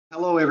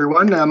Hello,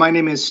 everyone. My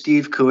name is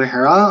Steve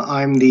Kuahara.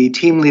 I'm the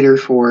team leader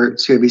for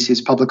CIBC's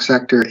Public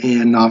Sector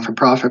and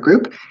Not-for-Profit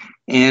Group.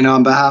 And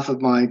on behalf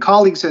of my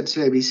colleagues at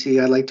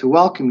CIBC, I'd like to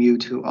welcome you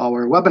to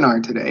our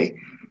webinar today.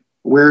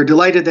 We're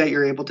delighted that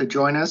you're able to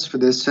join us for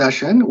this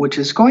session, which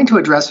is going to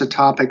address a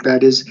topic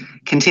that is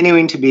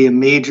continuing to be a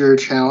major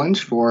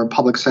challenge for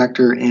public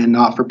sector and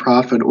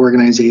not-for-profit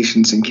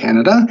organizations in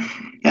Canada,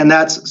 and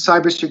that's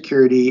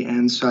cybersecurity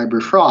and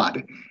cyber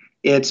fraud.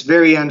 It's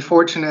very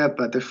unfortunate,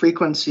 but the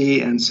frequency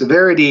and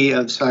severity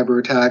of cyber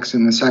attacks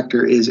in the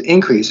sector is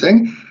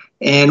increasing.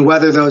 And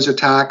whether those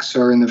attacks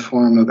are in the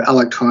form of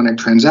electronic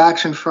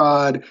transaction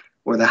fraud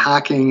or the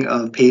hacking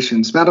of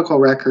patients' medical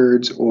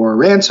records or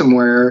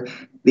ransomware,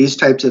 these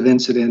types of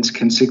incidents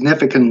can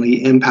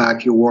significantly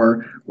impact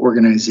your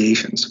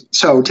organizations.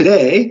 So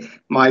today,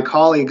 my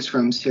colleagues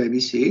from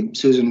CIBC,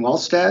 Susan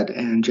Wellstead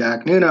and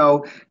Jack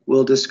Nuno,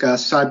 will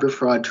discuss cyber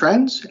fraud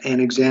trends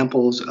and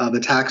examples of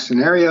attack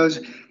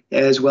scenarios,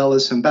 as well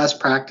as some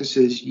best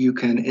practices you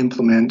can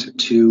implement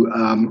to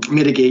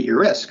mitigate your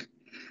risk.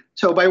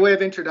 So by way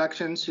of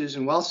introduction,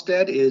 Susan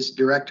Wellstead is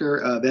Director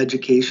of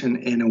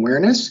Education and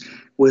Awareness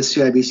with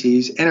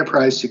CIBC's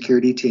Enterprise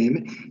Security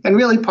team, and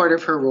really part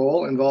of her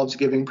role involves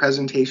giving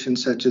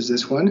presentations such as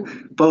this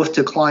one, both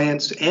to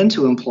clients and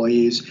to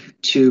employees,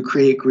 to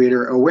create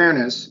greater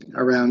awareness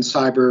around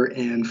cyber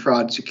and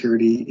fraud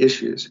security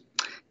issues.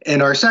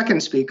 And our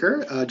second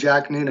speaker,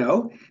 Jack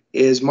Nuno,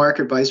 is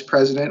Market Vice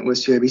President with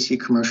CIBC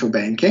Commercial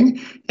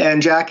Banking,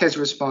 and Jack has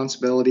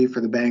responsibility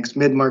for the bank's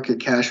mid-market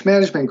cash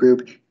management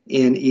group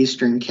in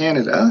Eastern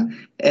Canada.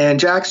 And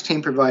Jack's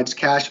team provides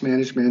cash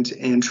management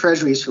and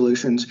treasury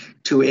solutions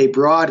to a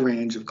broad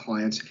range of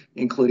clients,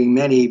 including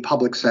many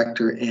public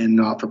sector and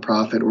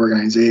not-for-profit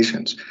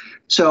organizations.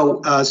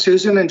 So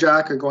Susan and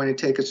Jack are going to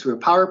take us through a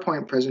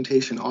PowerPoint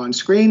presentation on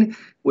screen,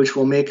 which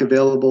we'll make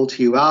available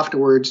to you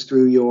afterwards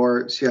through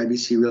your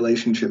CIBC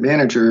Relationship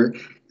Manager.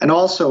 And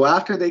also,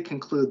 after they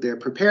conclude their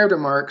prepared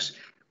remarks,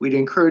 we'd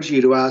encourage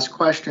you to ask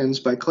questions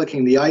by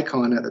clicking the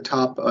icon at the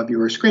top of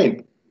your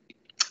screen.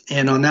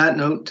 And on that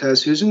note,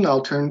 Susan, I'll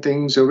turn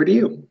things over to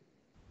you.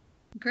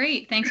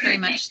 Great. Thanks very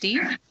much,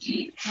 Steve.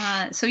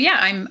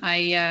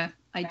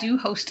 I do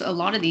host a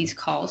lot of these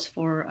calls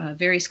for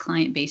various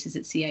client bases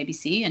at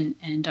CIBC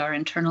and our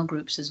internal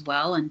groups as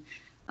well. And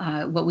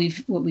what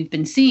we've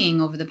been seeing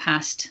over the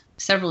past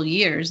several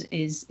years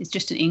is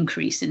just an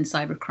increase in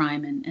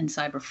cybercrime and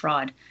cyber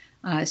fraud.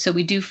 So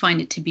we do find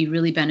it to be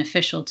really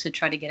beneficial to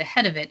try to get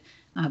ahead of it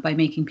by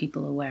making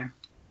people aware.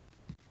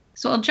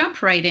 So I'll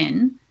jump right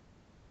in,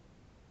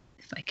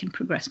 if I can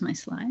progress my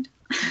slide.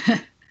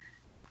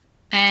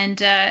 And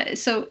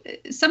so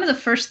some of the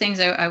first things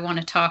I want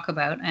to talk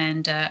about,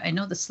 and I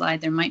know the slide,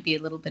 there might be a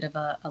little bit of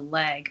a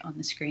lag on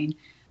the screen,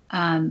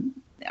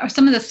 are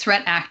some of the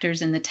threat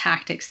actors and the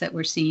tactics that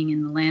we're seeing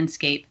in the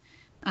landscape.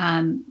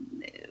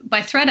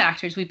 By threat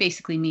actors, we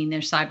basically mean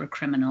they're cyber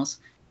criminals.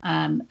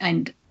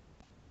 And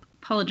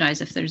apologize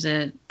if there's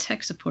a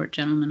tech support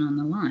gentleman on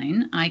the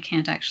line. I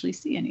can't actually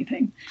see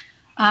anything.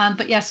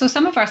 But yeah, so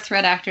some of our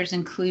threat actors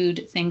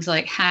include things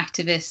like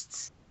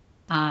hacktivists,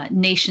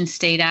 nation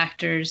state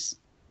actors.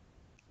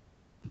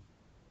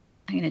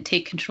 I'm going to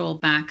take control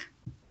back.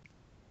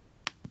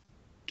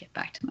 Get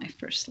back to my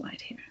first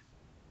slide here.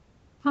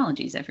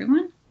 Apologies,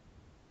 everyone.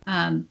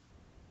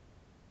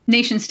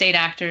 Nation state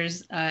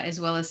actors,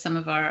 as well as some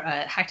of our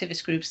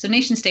hacktivist groups. So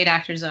nation state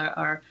actors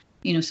are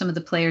some of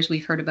the players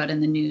we've heard about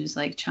in the news,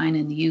 like China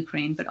and the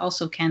Ukraine, but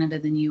also Canada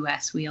and the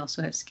US. We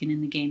also have skin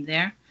in the game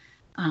there.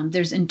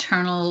 There's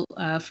internal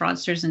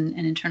fraudsters and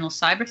internal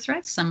cyber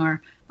threats. Some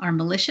are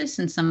malicious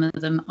and some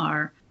of them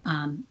are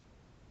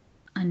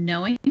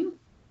unknowing.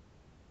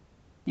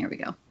 There we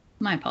go.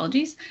 My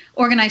apologies.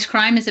 Organized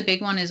crime is a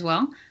big one as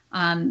well.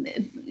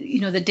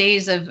 The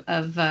days of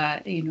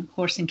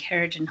horse and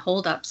carriage and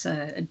holdups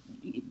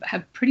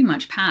have pretty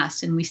much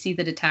passed, and we see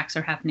that attacks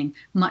are happening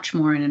much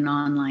more in an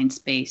online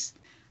space.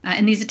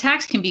 And these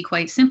attacks can be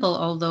quite simple,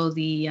 although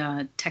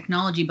the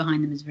technology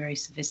behind them is very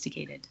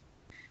sophisticated.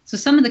 So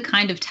some of the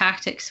kind of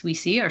tactics we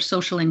see are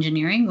social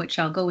engineering, which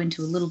I'll go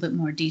into a little bit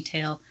more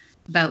detail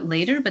about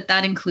later, but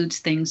that includes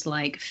things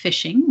like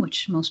phishing,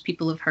 which most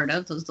people have heard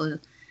of, those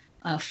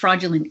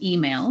fraudulent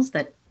emails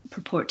that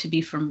purport to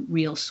be from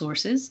real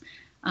sources.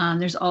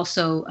 There's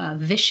also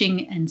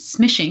vishing and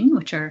smishing,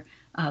 which are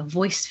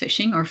voice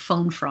phishing or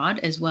phone fraud,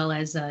 as well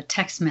as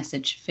text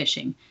message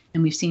phishing.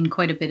 And we've seen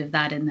quite a bit of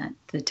that in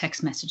the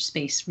text message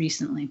space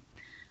recently.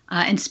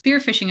 And spear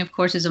phishing, of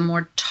course, is a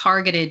more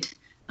targeted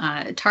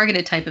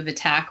type of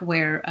attack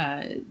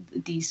where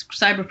these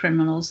cyber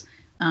criminals,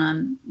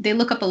 they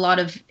look up a lot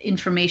of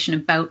information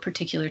about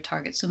particular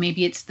targets. So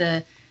maybe it's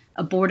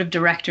a board of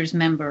directors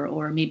member,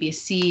 or maybe a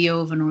CEO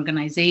of an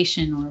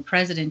organization or a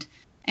president,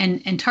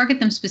 and target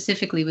them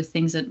specifically with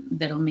things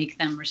that'll make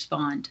them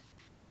respond.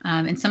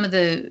 And some of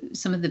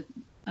the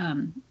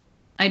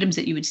items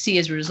that you would see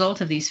as a result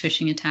of these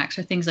phishing attacks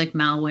are things like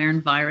malware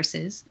and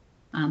viruses.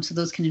 So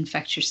those can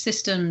infect your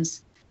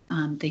systems.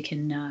 They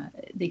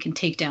can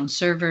take down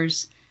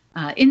servers.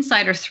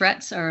 Insider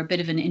threats are a bit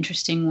of an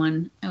interesting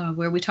one,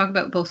 where we talk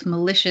about both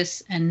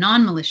malicious and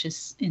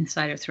non-malicious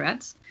insider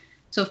threats.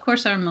 So, of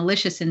course, our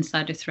malicious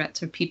insider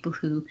threats are people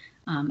who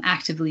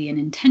actively and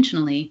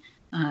intentionally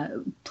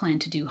plan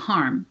to do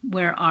harm,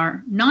 where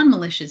our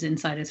non-malicious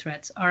insider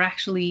threats are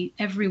actually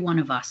every one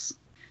of us,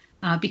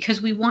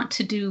 because we want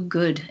to do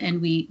good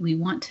and we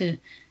want to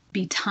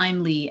be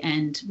timely,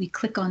 and we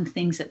click on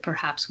things that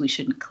perhaps we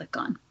shouldn't click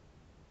on.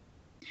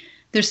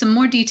 There's some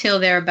more detail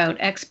there about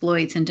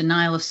exploits and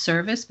denial of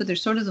service, but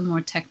there's sort of the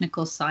more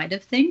technical side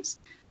of things.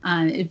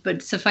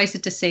 But suffice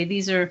it to say,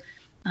 these are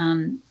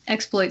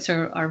exploits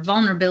are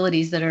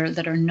vulnerabilities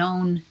that are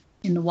known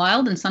in the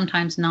wild and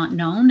sometimes not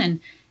known.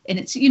 And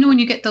it's, when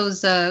you get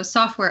those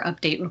software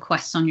update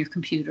requests on your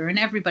computer, and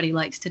everybody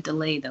likes to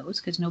delay those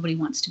because nobody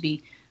wants to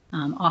be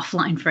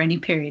offline for any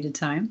period of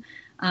time.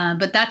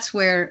 But that's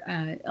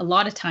where a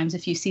lot of times,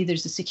 if you see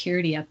there's a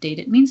security update,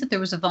 it means that there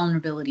was a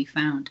vulnerability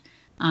found.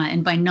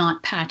 And by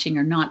not patching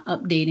or not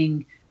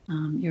updating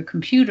your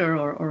computer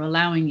or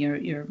allowing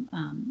your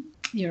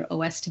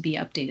OS to be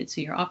updated, so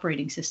your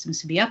operating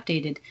systems to be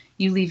updated,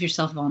 you leave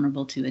yourself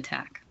vulnerable to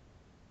attack.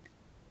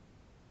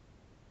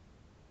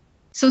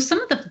 So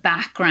some of the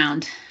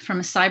background from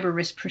a cyber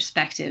risk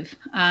perspective,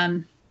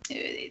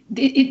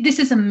 this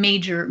is a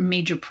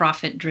major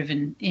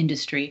profit-driven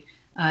industry.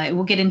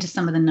 We'll get into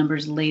some of the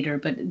numbers later,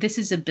 but this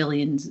is a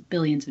billions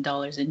of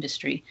dollars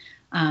industry.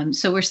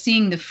 So we're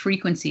seeing the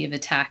frequency of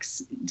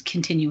attacks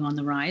continue on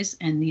the rise,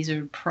 and these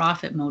are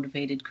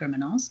profit-motivated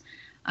criminals.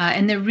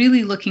 And they're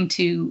really looking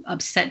to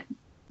upset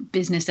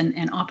business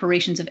and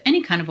operations of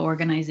any kind of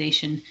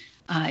organization,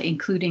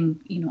 including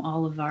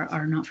all of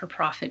our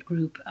not-for-profit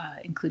group,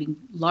 including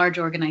large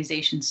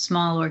organizations,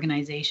 small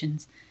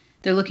organizations.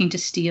 They're looking to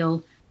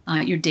steal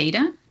your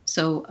data.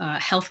 So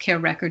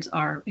healthcare records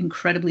are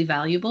incredibly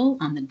valuable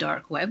on the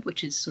dark web,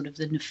 which is sort of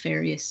the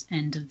nefarious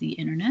end of the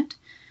internet.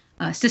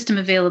 System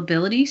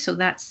availability, so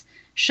that's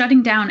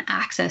shutting down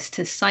access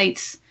to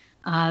sites.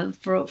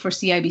 For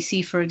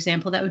CIBC, for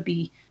example, that would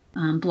be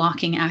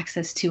blocking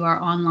access to our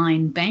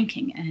online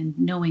banking, and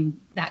knowing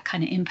that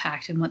kind of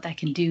impact and what that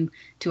can do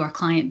to our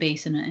client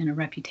base and a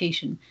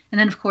reputation. And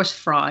then, of course,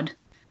 fraud,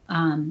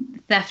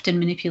 theft and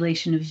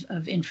manipulation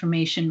of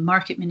information,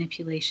 market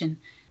manipulation.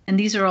 And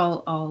these are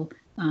all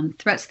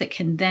threats that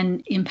can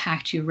then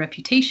impact your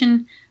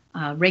reputation.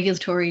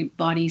 Regulatory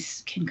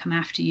bodies can come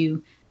after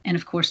you. And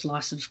of course,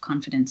 loss of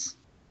confidence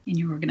in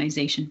your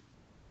organization.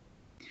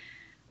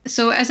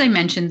 So as I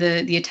mentioned,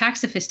 the attack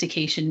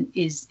sophistication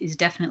is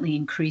definitely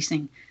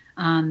increasing.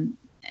 And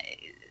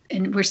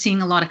we're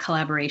seeing a lot of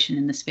collaboration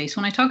in the space.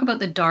 When I talk about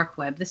the dark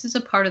web, this is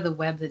a part of the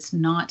web that's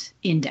not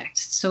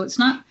indexed. So it's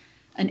not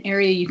an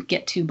area you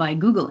get to by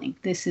Googling.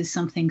 This is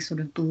something sort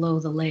of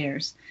below the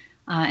layers.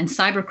 And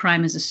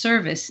cybercrime as a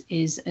service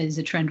is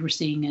a trend we're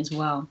seeing as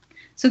well.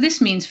 So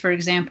this means, for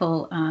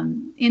example,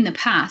 in the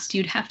past,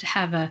 you'd have to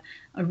have a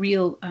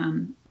real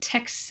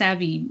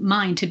tech-savvy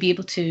mind to be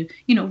able to,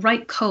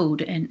 write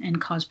code and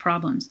cause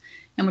problems.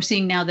 And we're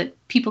seeing now that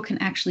people can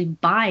actually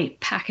buy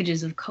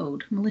packages of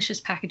code,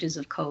 malicious packages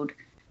of code,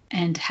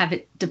 and have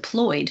it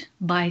deployed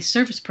by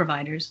service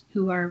providers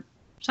who are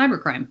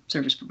cybercrime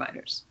service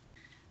providers.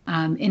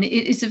 And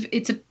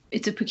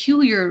it's a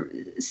peculiar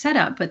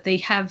setup, but they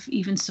have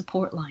even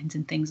support lines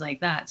and things like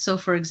that. So,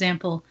 for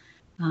example,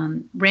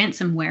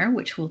 ransomware,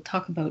 which we'll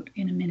talk about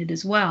in a minute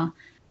as well.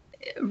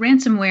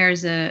 Ransomware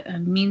is a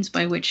means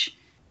by which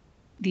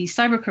the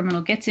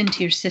cybercriminal gets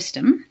into your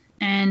system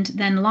and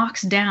then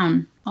locks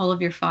down all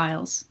of your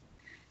files.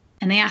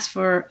 And they ask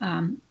for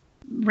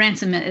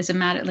ransom as a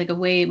matter, like a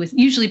way with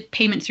usually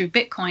payment through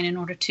Bitcoin in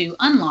order to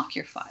unlock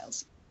your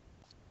files.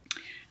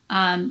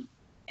 And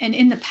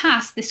in the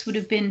past, this would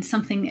have been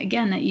something,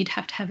 again, that you'd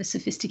have to have a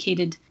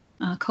sophisticated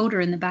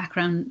coder in the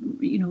background,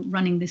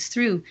 running this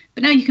through.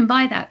 But now you can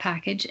buy that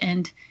package,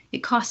 and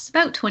it costs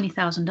about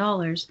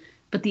 $20,000.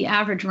 But the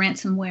average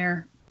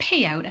ransomware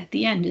payout at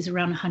the end is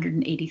around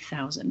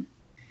 $180,000.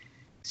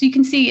 So you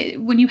can see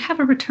when you have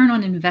a return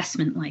on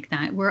investment like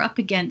that, we're up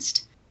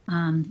against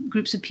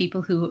groups of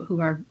people who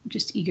are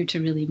just eager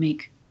to really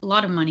make a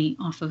lot of money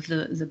off of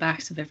the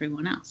backs of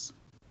everyone else.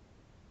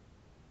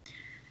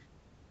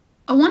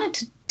 I wanted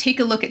to take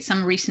a look at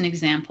some recent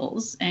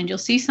examples, and you'll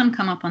see some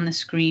come up on the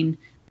screen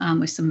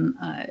with some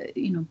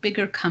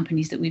bigger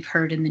companies that we've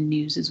heard in the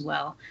news as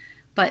well.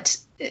 But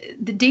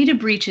the data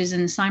breaches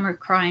and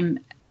cybercrime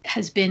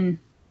has been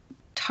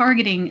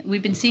targeting,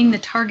 we've been seeing the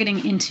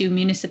targeting into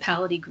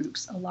municipality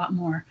groups a lot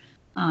more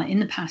in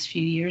the past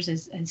few years,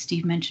 as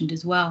Steve mentioned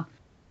as well.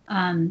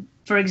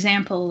 For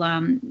example,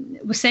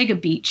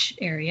 Wasaga Beach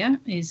area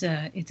it's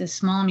a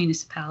small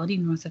municipality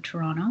north of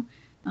Toronto,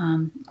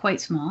 quite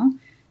small.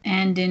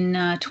 And in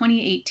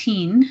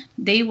 2018,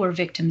 they were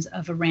victims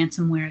of a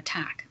ransomware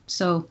attack.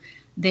 So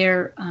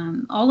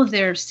all of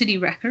their city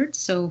records,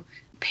 so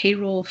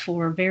payroll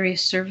for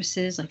various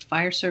services like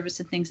fire service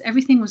and things,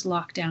 everything was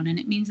locked down. And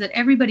it means that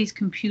everybody's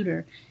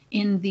computer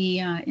in the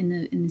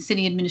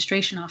city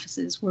administration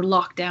offices were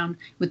locked down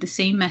with the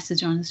same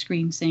message on the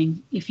screen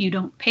saying, if you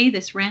don't pay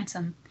this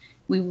ransom,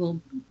 we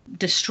will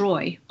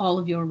destroy all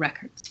of your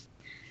records.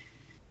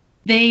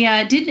 They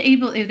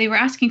they were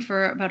asking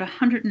for about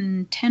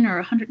 $110,000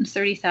 or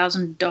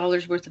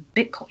 $130,000 worth of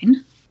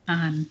Bitcoin.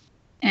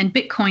 And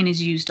Bitcoin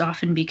is used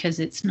often because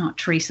it's not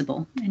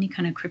traceable. Any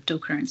kind of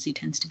cryptocurrency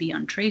tends to be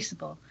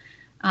untraceable.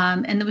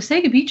 And the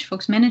Wasaga Beach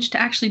folks managed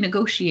to actually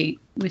negotiate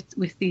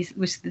with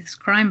this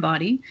crime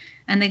body,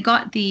 and they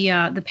got the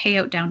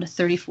payout down to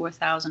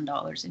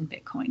 $34,000 in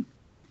Bitcoin.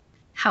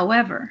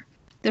 However,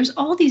 there's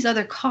all these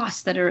other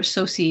costs that are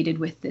associated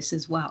with this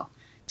as well.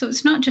 So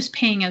it's not just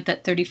paying out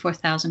that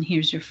 $34,000,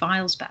 here's your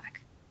files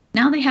back.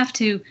 Now they have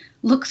to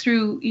look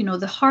through,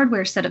 the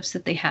hardware setups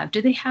that they have.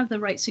 Do they have the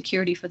right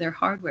security for their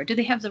hardware? Do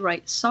they have the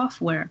right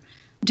software?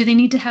 Do they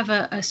need to have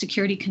a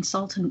security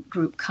consultant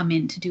group come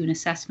in to do an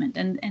assessment?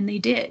 And they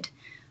did.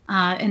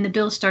 And the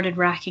bill started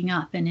racking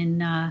up. And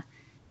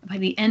by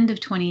the end of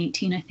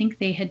 2018, I think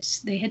they had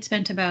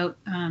spent about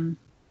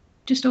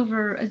just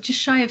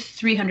shy of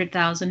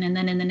 $300,000, and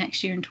then in the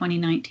next year in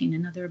 2019,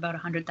 another about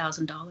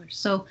 $100,000.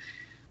 So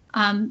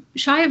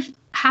shy of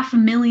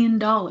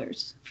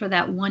 $500,000 for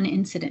that one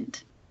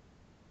incident.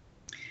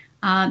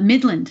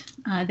 Midland,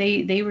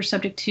 they were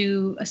subject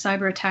to a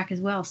cyber attack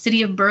as well.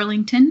 City of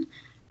Burlington,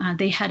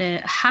 they had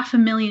a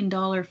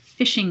 $500,000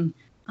 phishing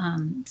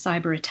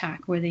cyber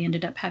attack where they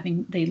ended up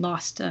they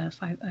lost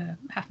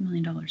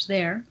 $500,000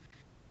 there.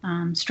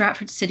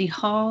 Stratford City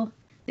Hall,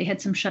 they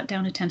had some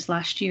shutdown attempts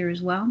last year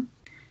as well.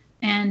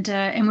 And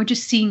we're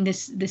just seeing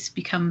this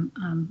become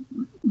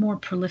more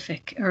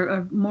prolific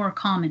or more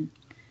common.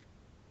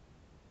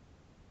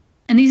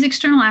 And these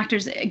external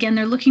actors, again,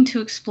 they're looking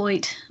to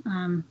exploit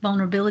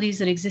vulnerabilities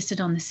that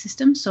existed on the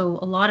system. So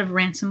a lot of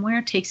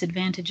ransomware takes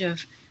advantage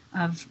of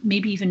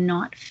maybe even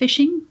not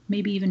phishing,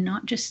 maybe even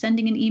not just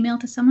sending an email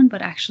to someone,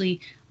 but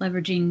actually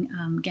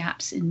leveraging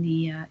gaps in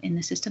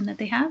the system that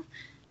they have,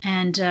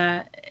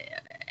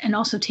 and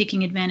also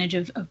taking advantage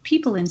of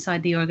people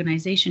inside the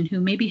organization who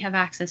maybe have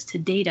access to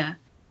data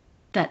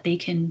that they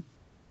can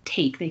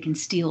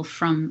steal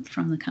from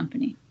the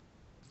company.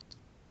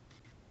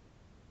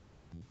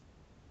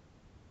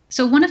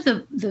 So one of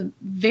the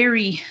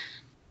very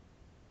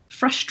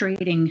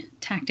frustrating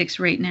tactics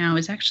right now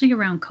is actually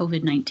around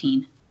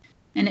COVID-19.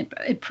 And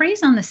it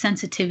preys on the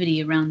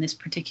sensitivity around this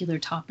particular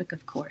topic,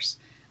 of course.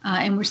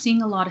 And we're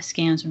seeing a lot of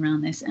scams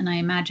around this. And I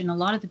imagine a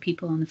lot of the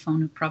people on the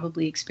phone have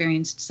probably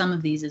experienced some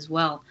of these as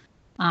well.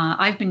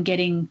 I've been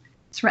getting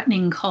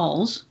threatening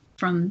calls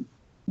from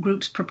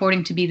groups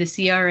purporting to be the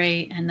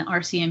CRA and the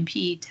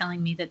RCMP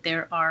telling me that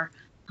there are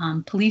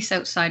police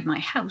outside my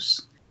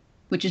house,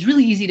 which is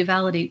really easy to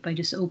validate by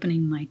just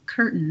opening my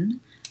curtain.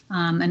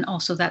 And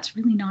also that's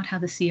really not how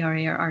the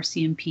CRA or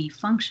RCMP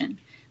function.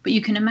 But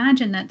you can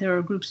imagine that there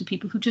are groups of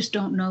people who just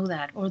don't know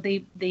that, or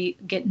they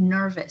get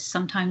nervous.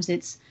 Sometimes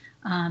it's,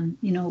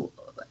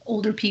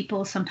 older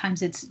people.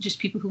 Sometimes it's just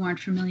people who aren't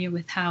familiar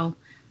with how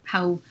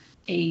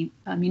a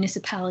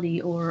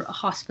municipality or a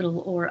hospital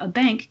or a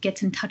bank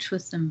gets in touch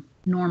with them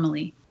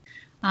normally.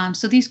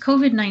 So these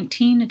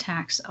COVID-19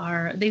 attacks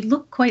they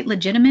look quite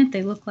legitimate.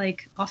 They look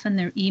like often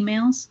they're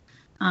emails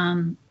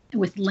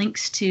with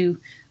links to,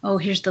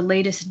 here's the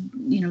latest,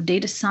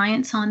 data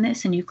science on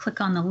this, and you click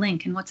on the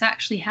link, and what's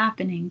actually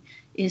happening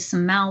is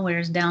some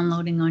malware is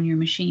downloading on your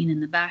machine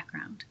in the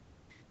background.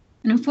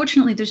 And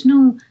unfortunately, there's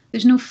no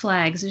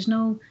flags, there's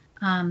no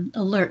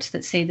alerts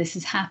that say this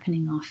is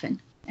happening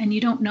often, and you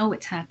don't know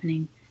it's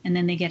happening. And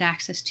then they get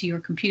access to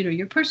your computer,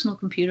 your personal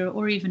computer,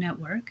 or even at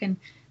work, and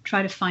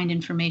try to find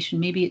information.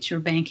 Maybe it's your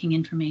banking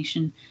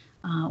information,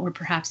 or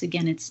perhaps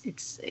again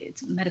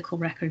it's medical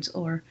records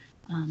or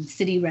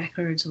city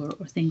records or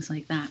things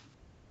like that.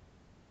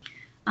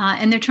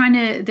 And they're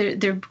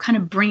kind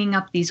of bringing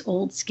up these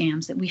old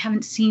scams that we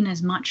haven't seen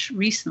as much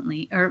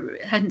recently, or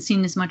hadn't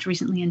seen as much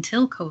recently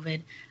until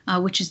COVID,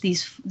 which is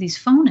these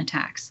phone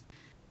attacks.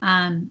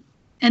 And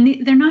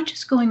they're not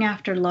just going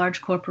after large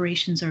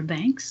corporations or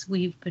banks.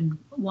 We've been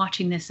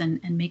watching this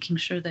and making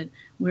sure that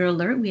we're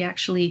alert. We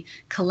actually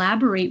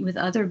collaborate with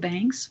other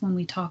banks when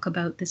we talk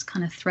about this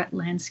kind of threat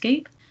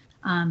landscape.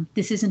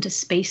 This isn't a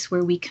space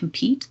where we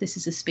compete. This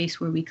is a space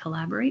where we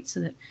collaborate, so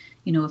that,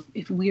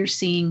 if we're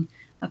seeing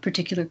a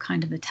particular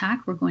kind of attack,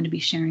 we're going to be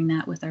sharing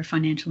that with our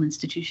financial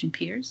institution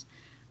peers.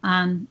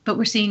 But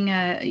we're seeing,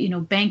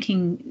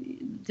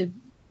 banking,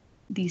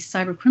 these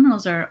cyber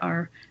criminals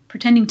are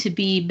pretending to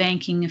be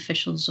banking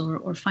officials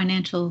or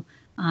financial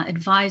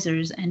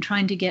advisors and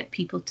trying to get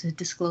people to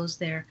disclose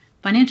their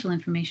financial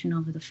information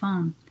over the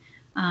phone.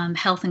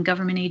 Health and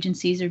government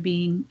agencies are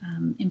being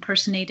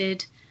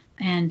impersonated,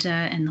 and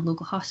the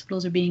local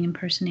hospitals are being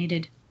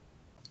impersonated.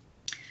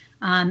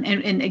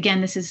 And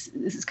again, this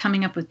is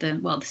coming up with the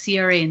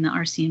CRA and the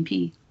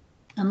RCMP.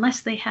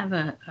 Unless they have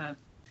an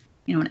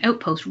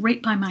outpost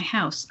right by my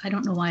house, I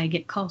don't know why I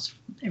get calls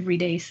every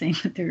day saying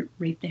that they're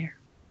right there.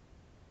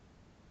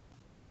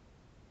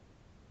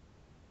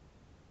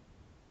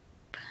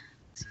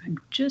 So I'm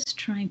just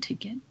trying to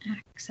get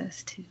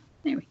access to,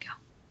 there we go.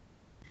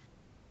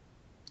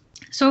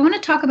 So I want to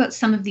talk about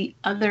some of the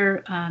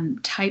other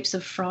types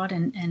of fraud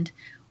and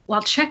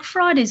while check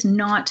fraud is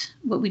not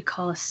what we'd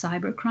call a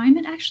cyber crime,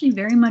 it actually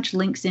very much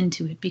links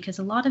into it, because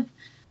a lot of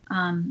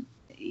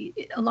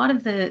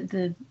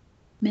the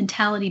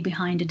mentality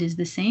behind it is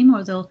the same,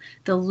 or they'll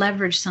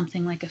leverage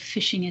something like a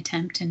phishing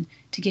attempt and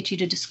to get you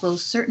to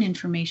disclose certain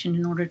information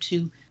in order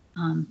to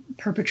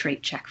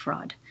perpetrate check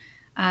fraud.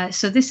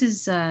 So this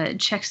is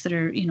checks that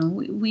are,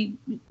 we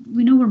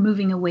know we're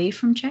moving away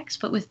from checks,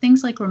 but with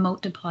things like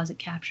remote deposit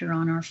capture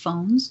on our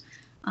phones,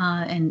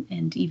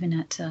 and even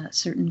at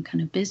certain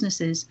kind of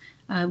businesses,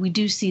 we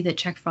do see that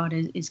check fraud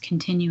is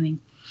continuing.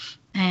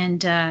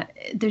 And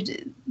the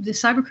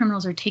cyber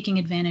criminals are taking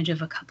advantage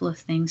of a couple of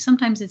things.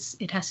 Sometimes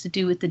it has to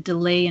do with the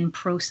delay in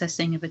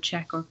processing of a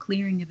check or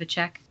clearing of a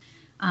check.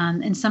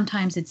 And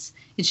sometimes it's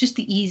just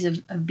the ease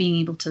of being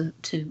able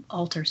to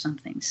alter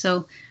something.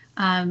 So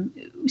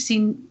we've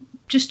seen,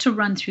 just to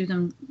run through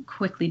them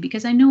quickly,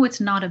 because I know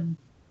it's not a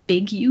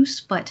big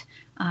use, but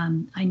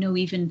I know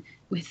even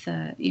with,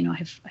 I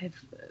have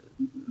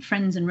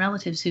friends and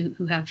relatives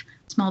who have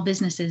small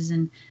businesses,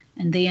 and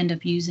they end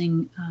up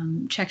using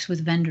checks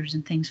with vendors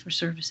and things for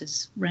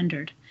services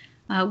rendered.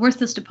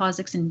 Worthless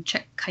deposits and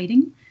check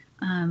kiting.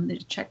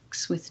 There's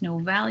checks with no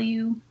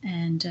value,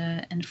 and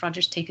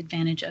fraudsters take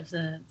advantage of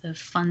the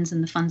funds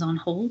and the funds on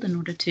hold in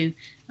order to,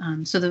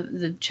 so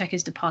the check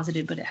is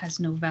deposited, but it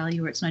has no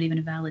value, or it's not even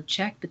a valid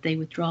check, but they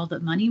withdraw the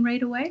money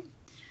right away.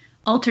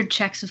 Altered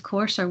checks, of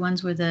course, are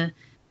ones where the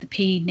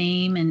paid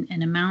name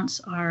and amounts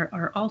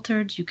are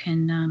altered. You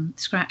can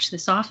scratch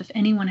this off. If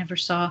anyone ever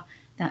saw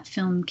that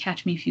film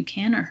Catch Me If You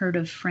Can or heard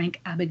of Frank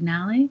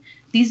Abagnale,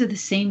 these are the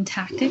same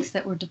tactics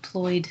that were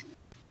deployed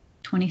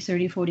 20,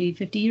 30, 40,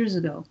 50 years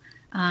ago,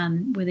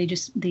 where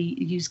they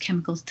use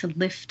chemicals to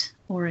lift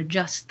or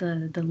adjust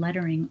the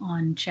lettering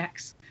on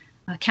checks.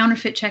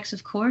 Counterfeit checks,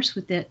 of course,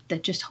 with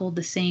that just hold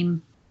the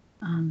same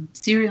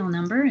serial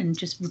number and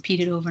just repeat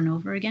it over and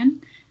over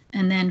again.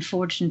 And then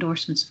forged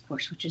endorsements, of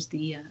course, which is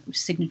the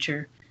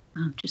signature,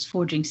 just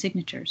forging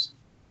signatures.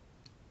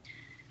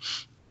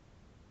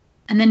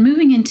 And then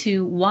moving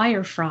into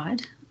wire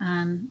fraud.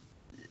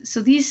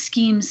 So these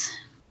schemes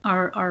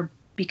are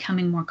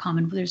becoming more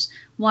common. There's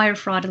wire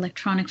fraud,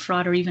 electronic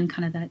fraud, or even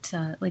kind of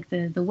that like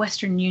the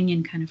Western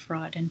Union kind of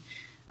fraud.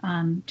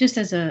 And just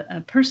as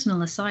a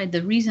personal aside,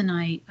 the reason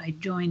I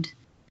joined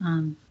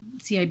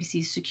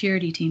CIBC's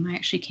security team, I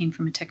actually came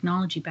from a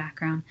technology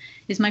background,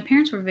 is my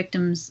parents were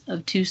victims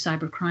of 2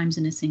 cyber crimes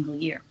in a single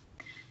year.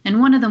 And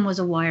one of them was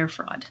a wire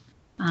fraud,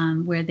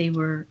 where they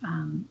were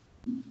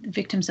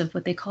victims of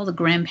what they call the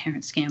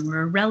grandparent scam,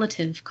 where a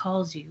relative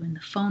calls you and the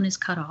phone is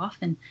cut off,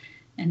 and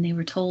they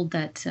were told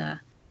that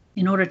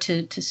in order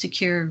to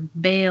secure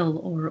bail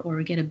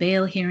or get a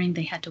bail hearing,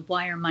 they had to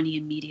wire money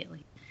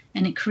immediately.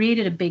 And it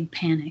created a big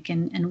panic.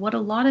 And what a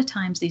lot of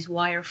times these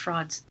wire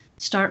frauds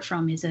start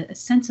from is a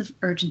sense of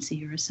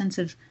urgency, or a sense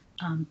of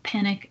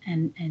panic,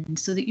 and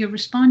so that you're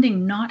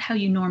responding not how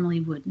you normally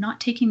would, not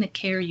taking the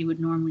care you would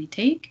normally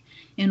take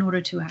in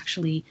order to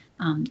actually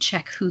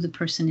check who the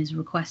person is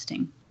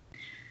requesting.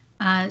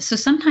 So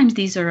sometimes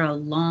these are a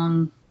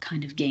long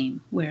kind of game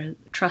where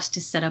trust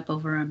is set up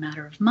over a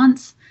matter of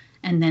months,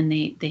 and then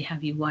they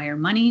have you wire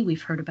money.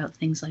 We've heard about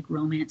things like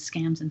romance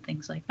scams and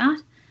things like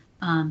that.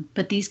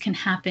 But these can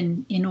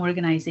happen in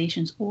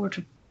organizations or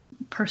to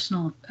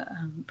personal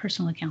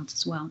accounts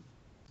as well.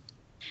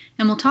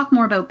 And we'll talk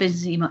more about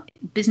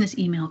business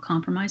email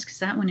compromise, because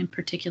that one in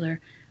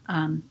particular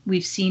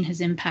we've seen has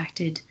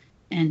impacted,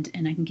 and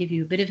I can give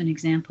you a bit of an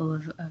example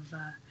of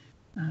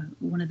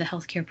one of the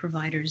healthcare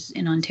providers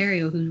in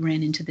Ontario who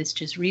ran into this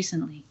just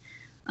recently.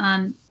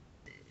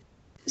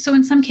 So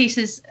in some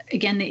cases,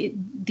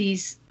 again,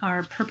 these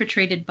are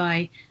perpetrated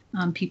by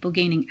people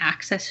gaining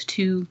access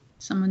to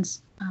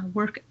someone's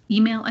work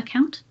email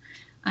account.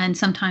 And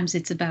sometimes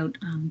it's about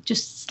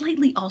just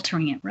slightly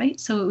altering it, right?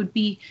 So it would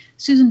be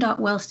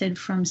Susan.Wellstead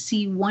from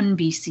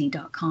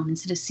C1BC.com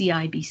instead of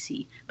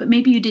CIBC. But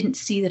maybe you didn't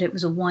see that it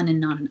was a 1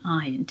 and not an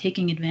I, and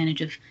taking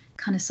advantage of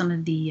kind of some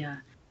of the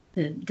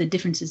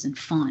differences in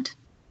font.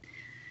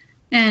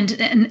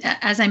 And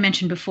as I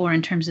mentioned before,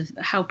 in terms of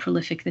how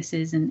prolific this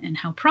is and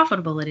how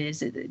profitable it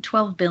is,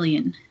 $12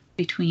 billion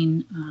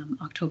between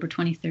October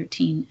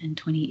 2013 and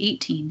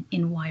 2018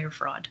 in wire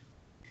fraud.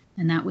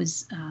 And that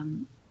was...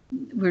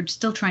 we're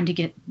still trying to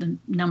get the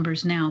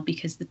numbers now,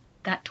 because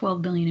that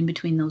 12 billion in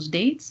between those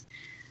dates,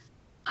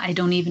 I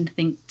don't even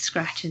think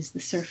scratches the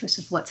surface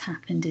of what's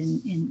happened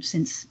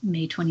since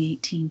May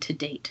 2018 to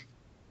date.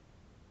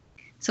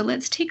 So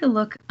let's take a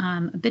look,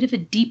 a bit of a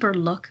deeper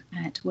look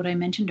at what I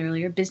mentioned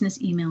earlier,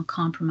 business email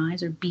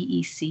compromise, or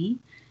BEC.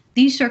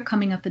 These are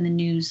coming up in the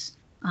news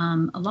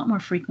a lot more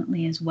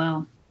frequently as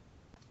well.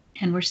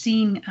 And we're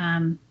seeing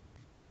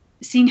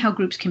how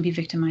groups can be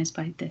victimized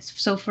by this.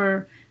 So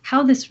for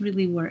how this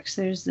really works,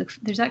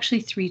 there's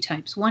actually 3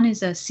 types. One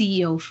is a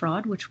CEO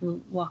fraud, which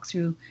we'll walk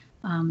through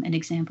an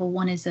example.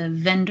 One is a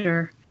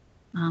vendor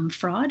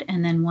fraud,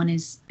 and then one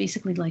is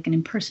basically like an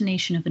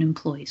impersonation of an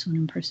employee, so an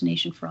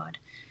impersonation fraud.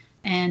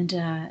 And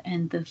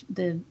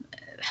the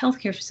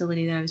healthcare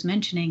facility that I was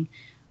mentioning,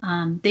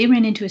 they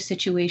ran into a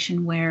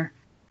situation where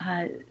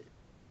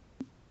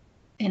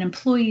an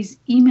employee's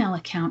email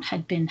account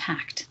had been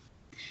hacked,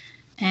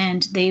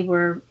 and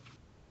the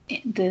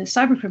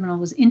cybercriminal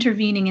was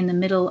intervening in the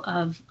middle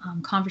of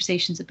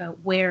conversations about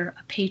where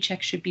a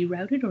paycheck should be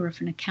routed or if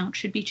an account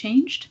should be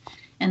changed.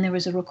 And there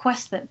was a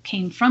request that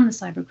came from the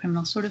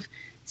cybercriminal sort of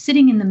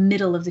sitting in the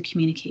middle of the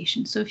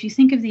communication. So if you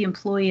think of the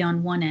employee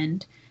on one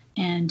end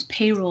and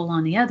payroll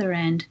on the other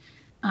end,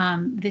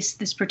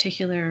 this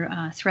particular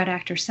threat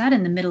actor sat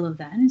in the middle of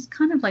that. And it's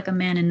kind of like a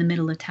man in the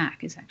middle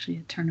attack is actually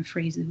a turn of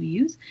phrase that we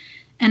use,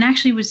 and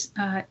actually was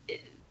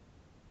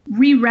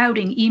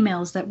rerouting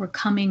emails that were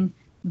coming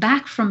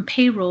back from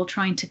payroll,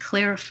 trying to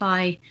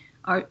clarify,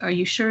 are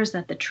you sure is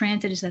that the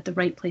transit, is that the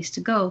right place to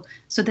go,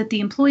 so that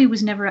the employee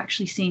was never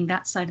actually seeing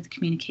that side of the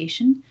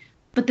communication,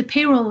 but the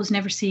payroll was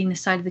never seeing the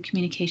side of the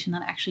communication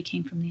that actually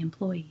came from the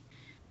employee.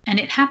 And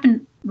it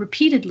happened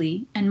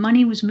repeatedly, and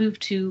money was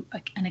moved to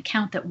an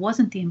account that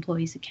wasn't the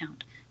employee's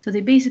account. So they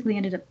basically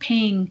ended up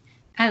paying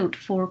out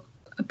for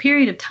a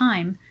period of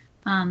time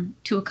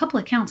to a couple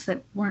accounts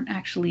that weren't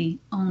actually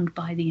owned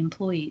by the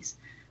employees.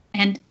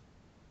 And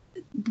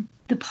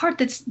the part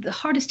that's the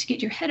hardest to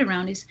get your head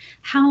around is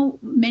how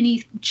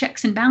many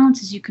checks and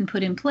balances you can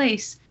put in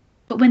place.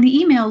 But when the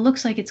email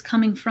looks like it's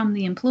coming from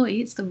the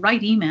employee, it's the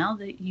right email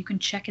that you can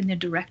check in their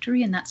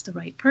directory, and that's the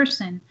right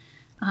person.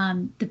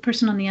 The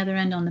person on the other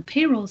end on the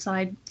payroll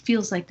side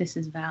feels like this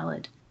is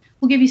valid.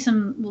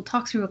 We'll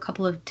talk through a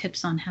couple of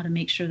tips on how to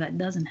make sure that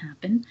doesn't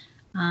happen.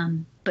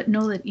 But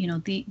know that,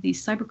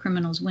 these cyber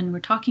criminals, when we're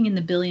talking in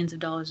the billions of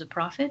dollars of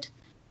profit,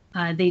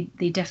 they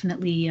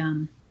definitely,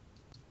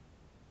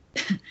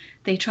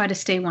 they try to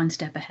stay one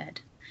step ahead.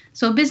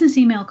 So a business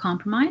email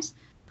compromise,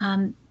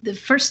 the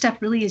first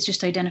step really is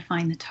just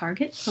identifying the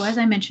target. So as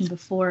I mentioned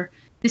before,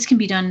 this can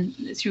be done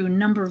through a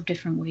number of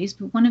different ways,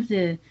 but one of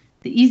the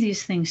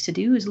easiest things to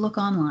do is look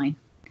online.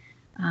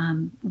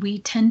 We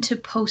tend to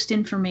post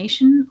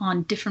information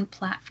on different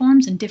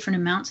platforms and different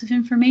amounts of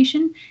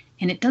information,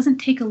 and it doesn't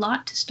take a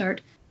lot to start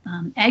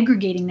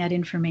aggregating that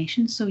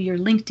information. So your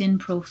LinkedIn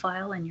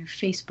profile and your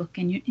Facebook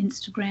and your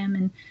Instagram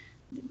and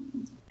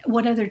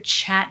what other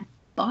chat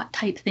bot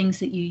type things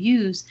that you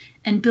use,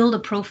 and build a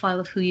profile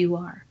of who you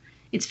are.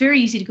 It's very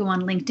easy to go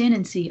on LinkedIn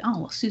and see, oh,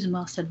 well, Susan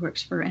Wellstead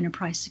works for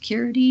enterprise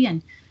security,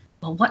 and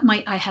well, what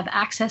might I have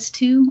access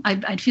to?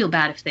 I'd feel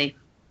bad if they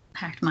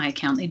hacked my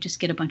account. They'd just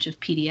get a bunch of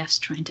PDFs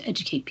trying to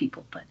educate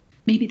people, but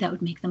maybe that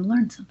would make them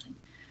learn something.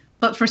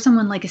 But for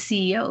someone like a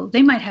CEO,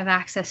 they might have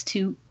access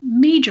to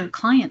major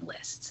client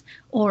lists,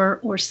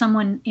 or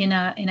someone in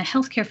a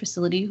healthcare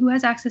facility who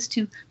has access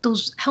to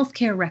those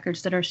healthcare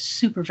records that are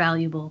super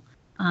valuable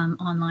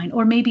online.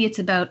 Or maybe it's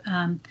about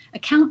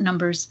account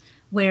numbers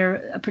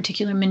where a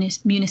particular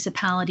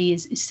municipality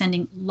is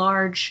sending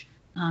large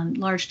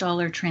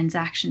dollar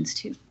transactions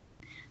to.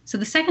 So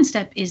the second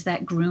step is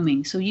that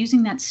grooming. So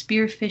using that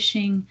spear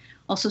phishing,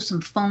 also some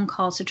phone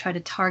calls to try to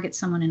target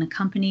someone in a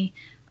company.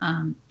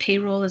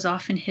 Payroll is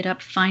often hit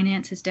up.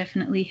 Finance is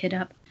definitely hit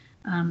up.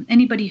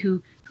 Anybody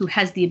who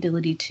has the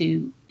ability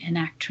to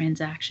enact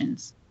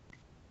transactions.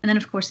 And then,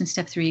 of course, in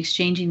step 3,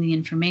 exchanging the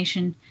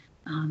information.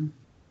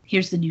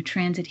 Here's the new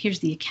transit. Here's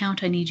the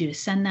account I need you to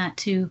send that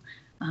to,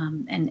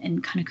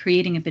 and kind of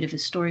creating a bit of a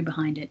story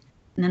behind it.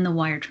 And then the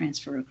wire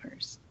transfer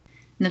occurs.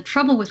 And the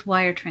trouble with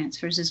wire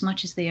transfers, as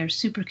much as they are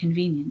super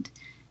convenient,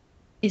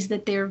 is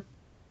that they're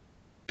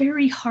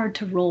very hard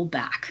to roll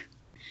back.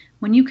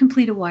 When you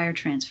complete a wire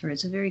transfer,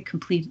 it's a very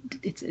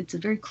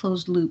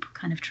closed loop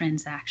kind of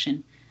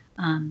transaction.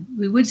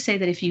 We would say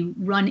that if you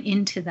run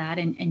into that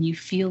and you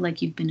feel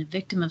like you've been a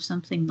victim of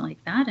something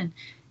like that, and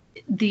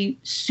the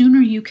sooner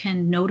you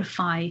can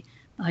notify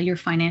your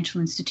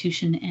financial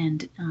institution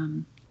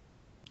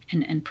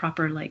and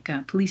proper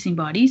policing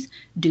bodies,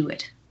 do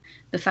it.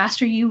 The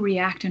faster you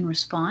react and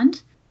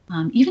respond,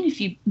 even if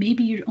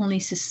maybe you're only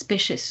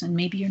suspicious and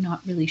maybe you're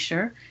not really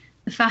sure,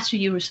 the faster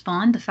you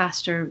respond, the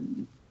faster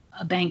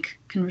a bank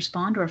can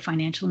respond, or a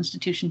financial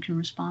institution can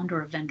respond,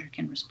 or a vendor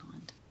can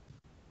respond.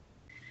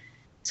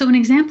 So an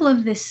example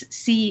of this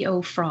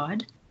CEO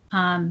fraud,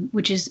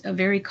 which is a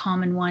very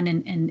common one,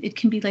 and it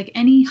can be like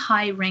any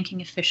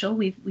high-ranking official.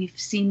 We've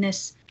seen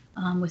this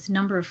with a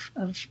number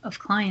of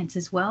clients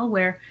as well,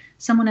 where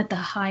someone at the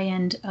high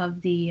end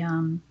of the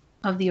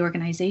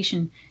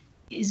organization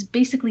is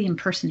basically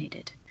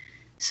impersonated.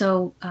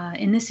 So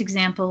in this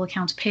example,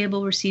 accounts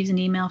payable receives an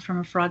email from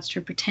a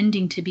fraudster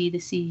pretending to be the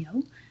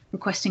CEO,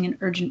 requesting an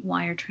urgent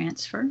wire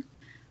transfer.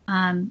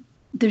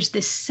 There's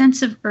this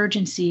sense of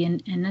urgency,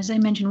 and as I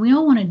mentioned, we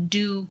all want to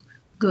do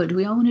good.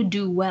 We all want to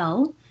do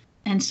well.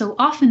 And so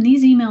often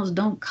these emails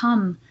don't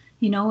come,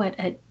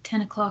 at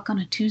 10 o'clock on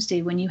a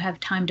Tuesday when you have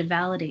time to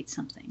validate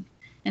something.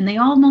 And they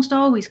almost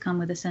always come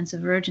with a sense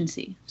of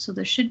urgency. So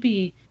there should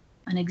be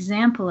an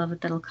example of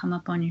it that'll come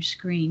up on your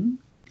screen.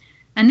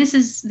 And this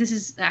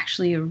is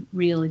actually a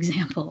real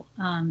example,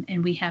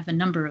 and we have a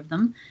number of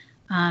them.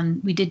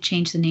 We did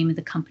change the name of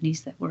the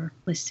companies that were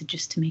listed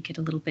just to make it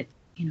a little bit,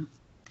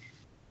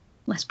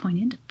 less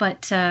poignant.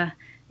 But so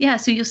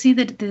you'll see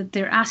that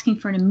they're asking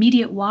for an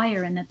immediate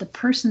wire, and that the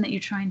person that you're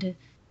trying to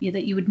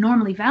that you would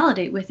normally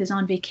validate with is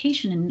on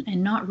vacation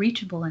and not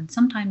reachable. And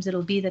sometimes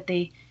it'll be that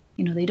they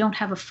don't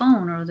have a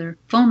phone, or their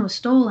phone was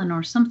stolen,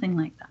 or something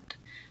like that.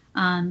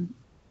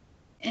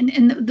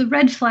 And the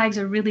red flags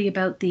are really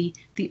about the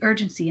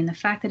urgency and the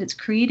fact that it's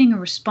creating a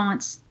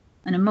response,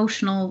 an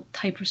emotional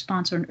type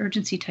response or an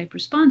urgency type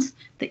response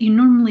that you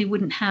normally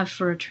wouldn't have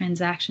for a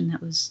transaction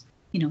that was,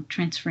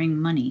 transferring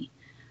money.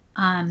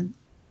 And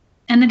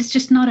that it's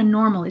just not a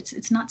normal,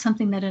 it's not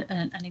something that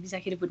an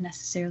executive would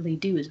necessarily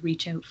do, is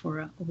reach out for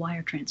a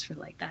wire transfer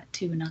like that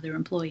to another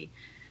employee.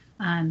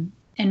 And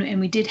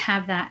we did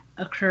have that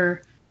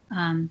occur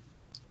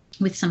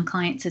with some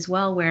clients as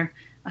well, where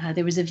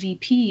there was a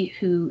VP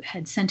who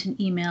had sent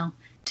an email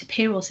to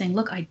payroll saying,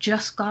 look, I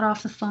just got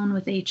off the phone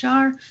with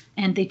HR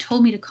and they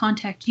told me to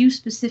contact you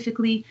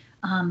specifically.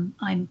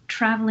 I'm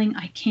traveling.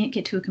 I can't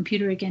get to a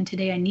computer again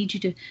today.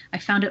 I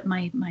found out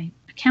my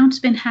account's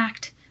been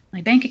hacked. My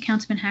bank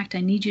account's been hacked.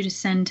 I need you to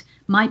send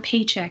my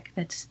paycheck.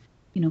 That's,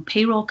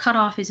 payroll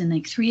cutoff is in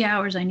like 3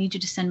 hours. I need you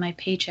to send my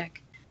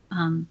paycheck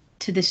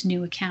to this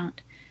new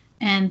account.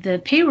 And the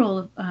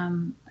payroll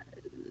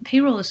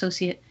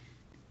associate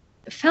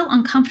felt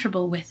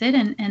uncomfortable with it,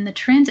 and the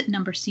transit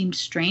number seemed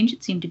strange.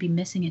 It seemed to be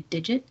missing a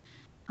digit.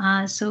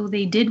 So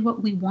they did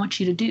what we want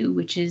you to do,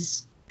 which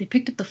is they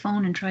picked up the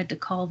phone and tried to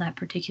call that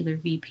particular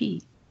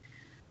VP.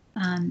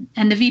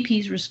 And the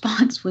VP's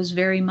response was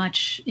very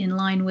much in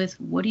line with,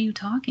 what are you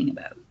talking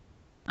about?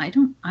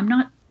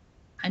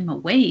 I'm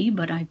away,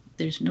 but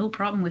there's no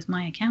problem with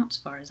my account as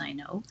far as I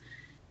know.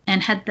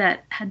 And had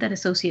that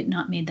associate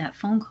not made that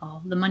phone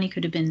call, the money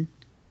could have been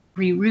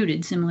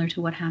rerouted, similar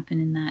to what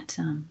happened in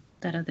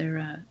that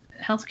other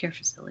healthcare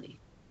facility.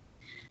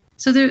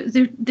 So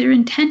they're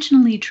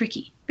intentionally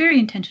tricky, very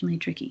intentionally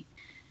tricky.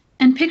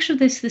 And picture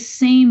this the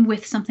same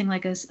with something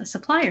like a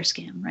supplier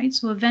scam, right?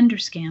 So a vendor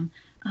scam.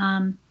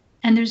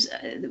 And there's,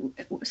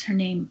 what was her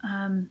name?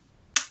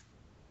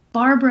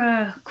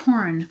 Barbara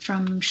Corrin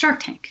from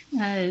Shark Tank,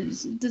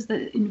 does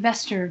the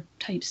investor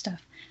type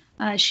stuff.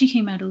 She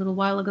came out a little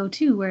while ago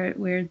too,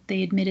 where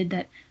they admitted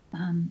that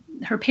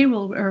her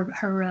payroll or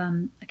her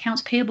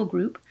accounts payable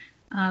group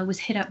was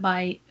hit up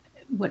by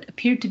what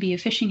appeared to be a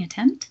phishing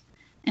attempt,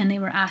 and they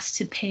were asked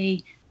to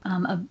pay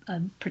a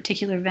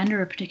particular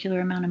vendor a particular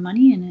amount of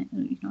money,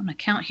 and an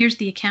account. Here's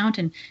the account,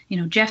 and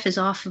Jeff is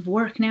off of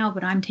work now,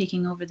 but I'm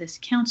taking over this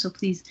account, so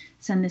please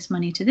send this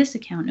money to this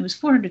account. And it was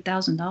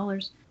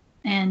 $400,000,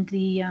 and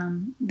the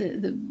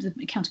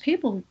accounts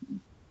payable,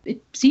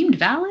 it seemed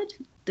valid.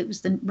 That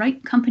was the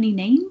right company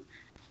name.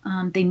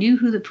 They knew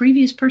who the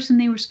previous person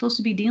they were supposed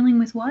to be dealing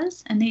with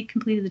was, and they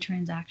completed the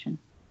transaction.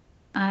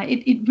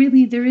 It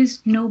really, there is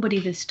nobody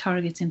this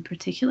targets in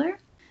particular.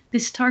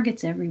 This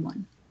targets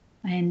everyone.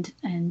 And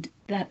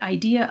that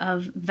idea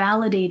of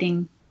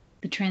validating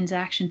the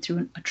transaction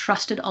through a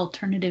trusted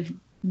alternative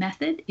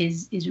method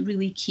is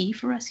really key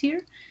for us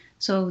here.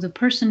 So the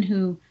person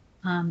who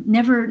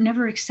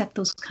never accept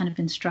those kind of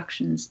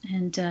instructions,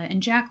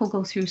 and Jack will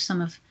go through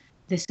some of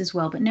this as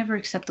well, but never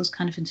accept those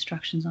kind of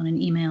instructions on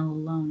an email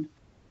alone.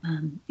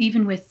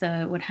 Even with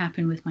what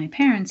happened with my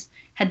parents,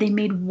 had they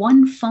made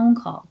one phone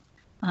call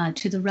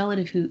to the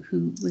relative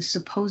who was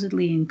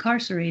supposedly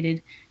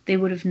incarcerated, they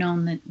would have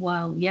known that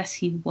while, yes,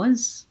 he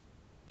was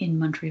in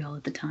Montreal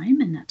at the time,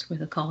 and that's where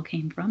the call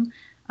came from,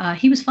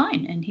 he was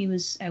fine, and he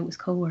was out with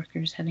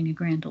coworkers having a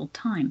grand old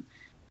time.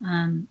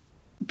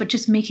 But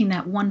just making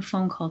that one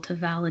phone call to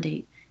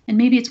validate, and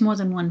maybe it's more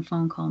than one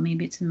phone call,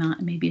 maybe it's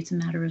a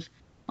matter of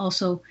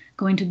also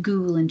going to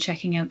Google and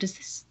checking out,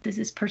 does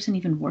this person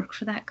even work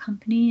for that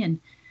company? And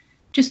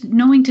just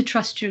knowing to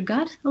trust your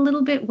gut a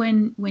little bit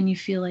when you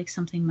feel like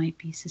something might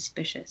be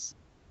suspicious.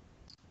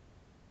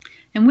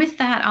 And with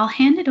that, I'll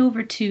hand it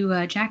over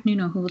to Jack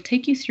Nuno, who will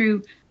take you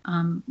through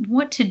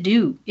what to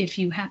do if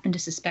you happen to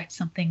suspect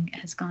something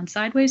has gone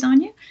sideways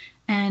on you,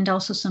 and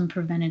also some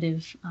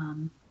preventative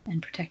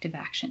and protective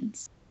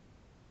actions.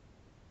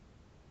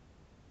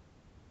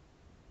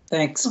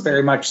 Thanks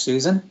very much,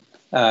 Susan.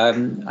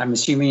 I'm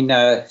assuming,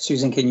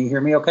 Susan, can you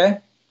hear me okay?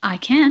 I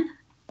can.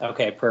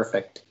 Okay,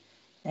 perfect.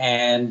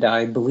 And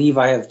I believe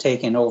I have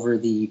taken over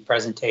the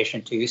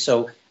presentation too.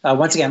 So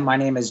once again, my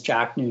name is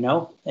Jack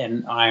Nuno,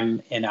 and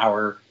I'm in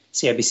our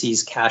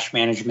CIBC's cash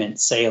management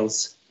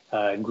sales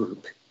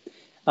group.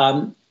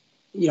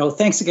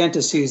 Thanks again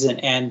to Susan.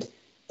 And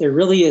there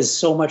really is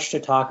so much to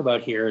talk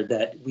about here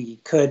that we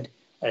could,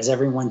 as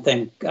everyone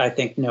I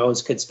think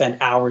knows, could spend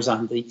hours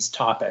on these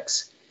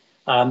topics.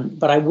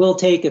 But I will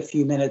take a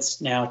few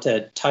minutes now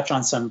to touch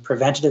on some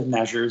preventative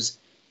measures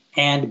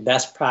and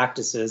best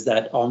practices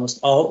that almost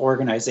all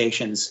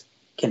organizations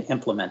can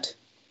implement.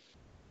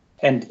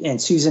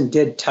 And Susan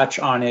did touch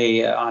on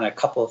a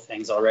couple of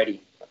things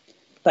already.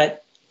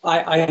 But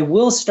I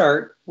will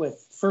start with,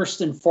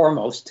 first and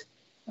foremost,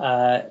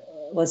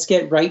 let's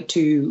get right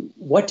to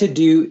what to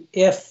do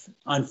if,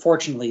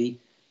 unfortunately,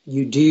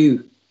 you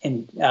do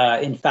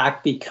in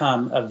fact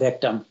become a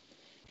victim.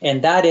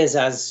 And that is,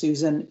 as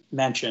Susan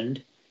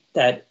mentioned,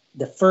 that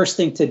the first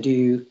thing to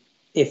do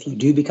if you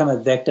do become a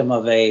victim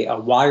of a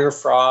wire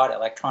fraud,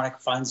 electronic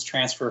funds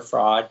transfer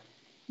fraud,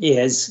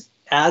 is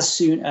as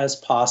soon as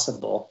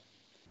possible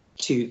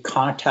to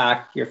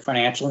contact your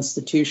financial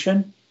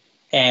institution.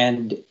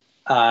 And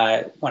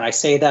when I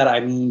say that,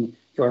 I mean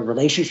your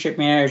relationship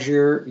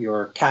manager,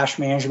 your cash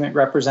management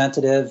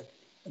representative,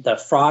 the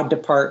fraud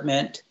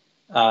department.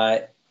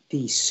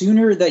 The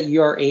sooner that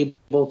you are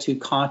able to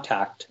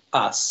contact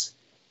us,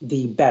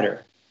 the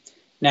better.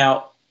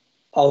 Now,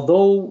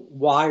 although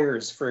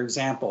wires, for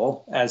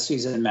example, as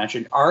Susan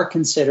mentioned, are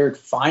considered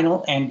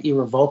final and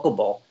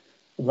irrevocable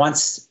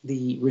once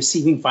the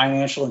receiving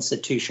financial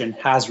institution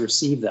has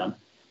received them,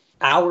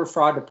 our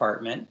fraud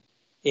department,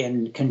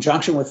 in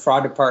conjunction with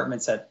fraud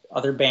departments at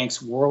other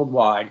banks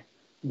worldwide,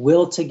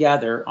 will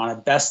together, on a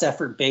best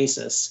effort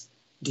basis,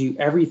 do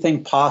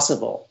everything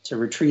possible to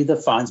retrieve the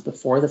funds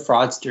before the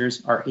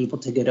fraudsters are able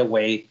to get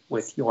away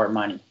with your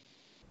money.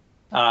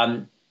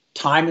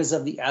 Time is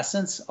of the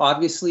essence,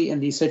 obviously, in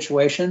these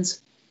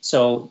situations,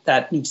 so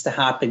that needs to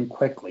happen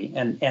quickly.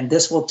 And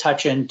this will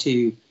touch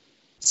into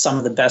some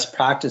of the best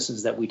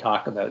practices that we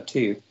talk about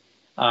too.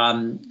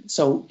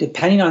 So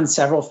depending on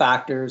several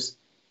factors,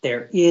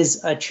 there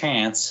is a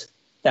chance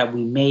that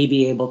we may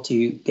be able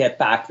to get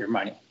back your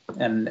money.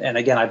 And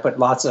again, I put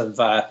lots of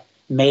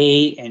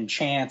may and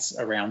chance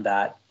around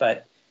that,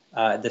 but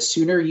the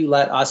sooner you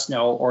let us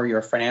know or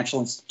your financial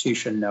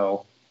institution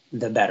know,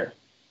 the better.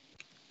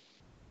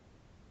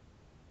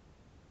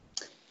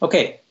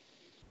 Okay,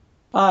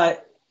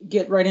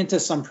 get right into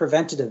some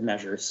preventative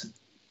measures.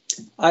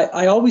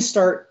 I always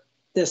start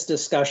this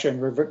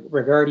discussion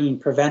regarding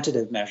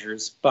preventative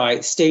measures by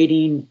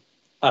stating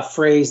a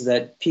phrase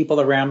that people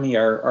around me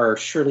are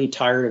surely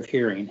tired of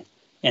hearing,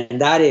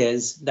 and that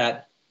is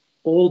that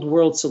old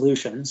world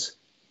solutions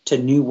to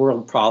new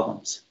world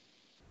problems.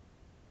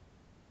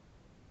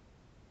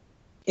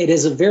 It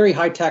is a very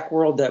high-tech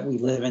world that we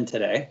live in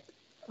today,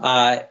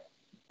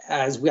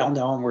 as we all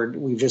know and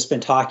we've just been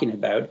talking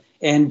about.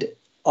 And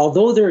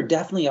although there are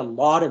definitely a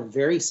lot of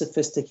very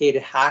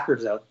sophisticated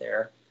hackers out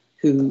there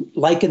who,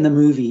 like in the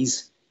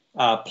movies,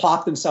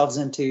 plop themselves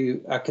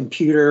into a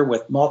computer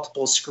with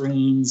multiple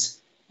screens,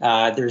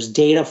 there's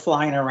data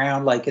flying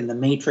around like in the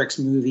Matrix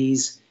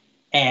movies,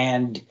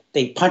 and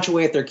they punch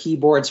away at their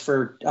keyboards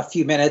for a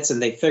few minutes and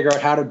they figure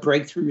out how to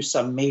break through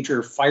some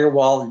major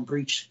firewall and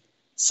breach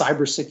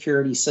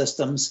cybersecurity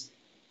systems.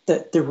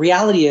 The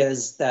reality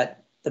is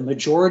that the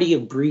majority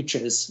of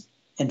breaches,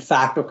 in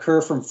fact,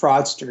 occur from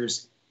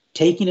fraudsters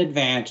taking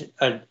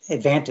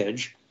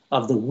advantage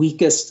of the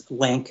weakest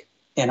link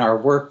in our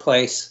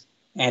workplace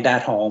and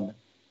at home,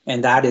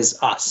 and that is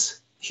us,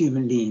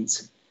 human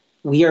beings.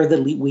 We are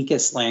the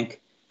weakest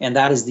link, and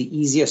that is the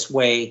easiest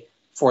way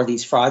for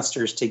these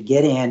fraudsters to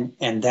get in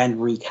and then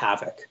wreak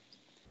havoc.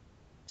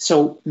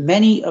 So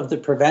many of the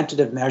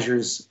preventative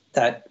measures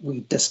that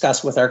we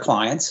discuss with our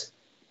clients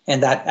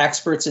and that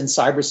experts in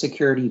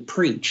cybersecurity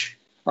preach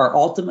are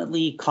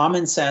ultimately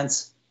common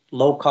sense,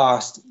 low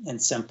cost,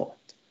 and simple.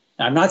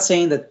 Now, I'm not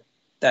saying that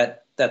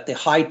the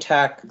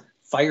high-tech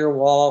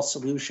firewall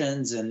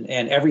solutions and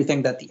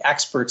everything that the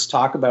experts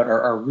talk about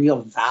are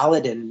real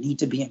valid and need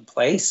to be in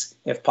place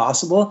if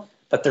possible,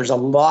 but there's a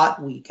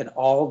lot we can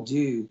all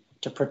do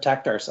to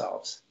protect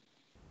ourselves.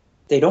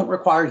 They don't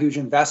require huge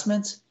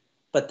investments,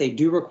 but they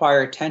do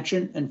require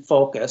attention and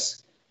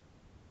focus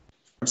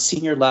from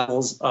senior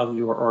levels of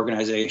your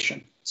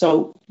organization.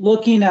 So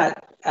looking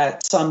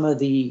at some of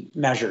the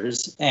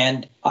measures,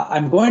 and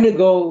I'm going to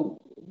go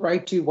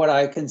right to what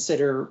I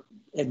consider,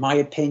 in my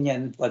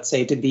opinion, let's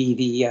say to be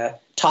the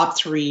top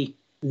 3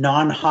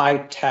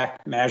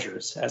 non-high-tech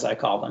measures, as I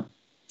call them.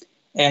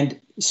 And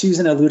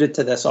Susan alluded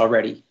to this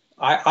already.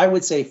 I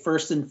would say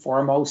first and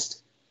foremost,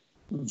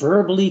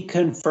 verbally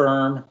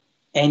confirm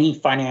any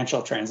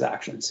financial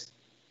transactions,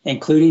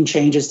 including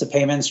changes to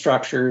payment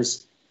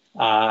structures,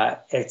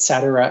 et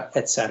cetera,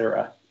 et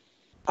cetera.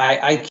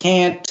 I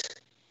can't,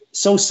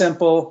 so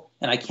simple,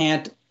 and I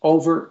can't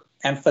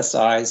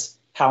overemphasize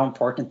how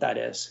important that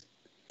is.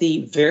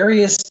 The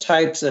various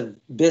types of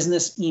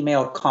business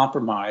email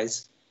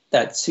compromise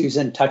that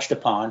Susan touched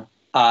upon,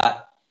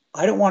 I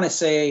don't want to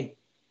say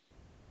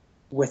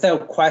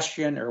without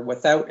question or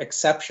without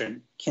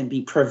exception can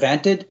be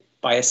prevented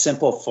by a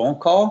simple phone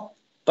call,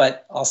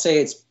 but I'll say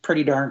it's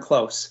pretty darn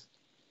close.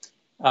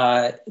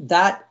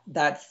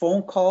 That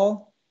phone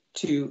call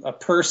to a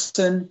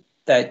person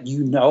that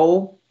you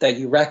know, that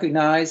you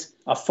recognize,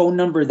 a phone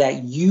number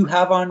that you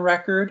have on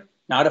record,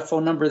 not a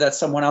phone number that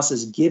someone else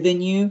has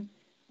given you,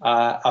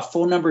 a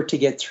phone number to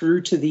get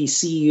through to the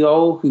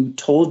CEO who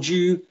told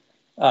you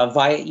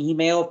via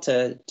email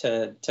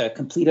to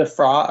complete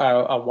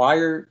a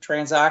wire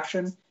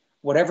transaction,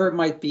 whatever it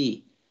might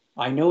be.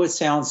 I know it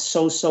sounds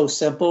so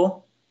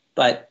simple,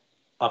 but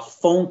a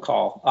phone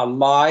call, a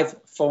live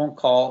phone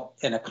call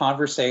in a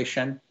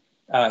conversation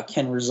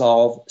can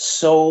resolve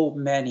so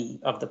many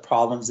of the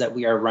problems that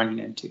we are running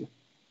into.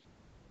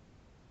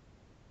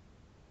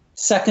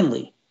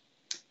 Secondly,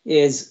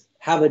 is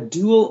have a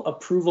dual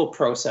approval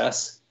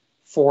process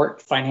for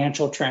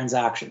financial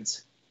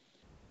transactions.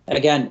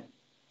 Again,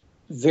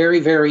 very,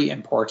 very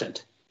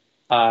important.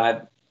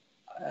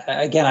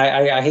 Again,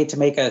 I hate to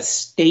make a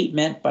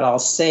statement, but I'll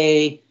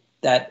say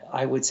that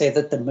I would say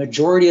that the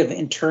majority of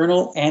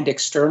internal and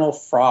external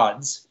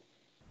frauds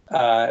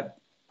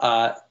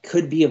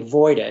could be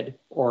avoided,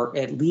 or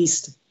at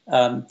least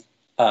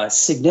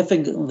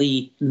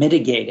significantly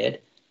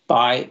mitigated,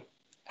 by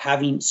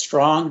having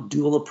strong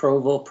dual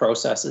approval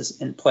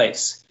processes in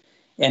place.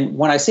 And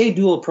when I say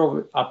dual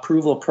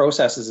approval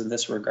processes in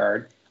this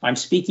regard, I'm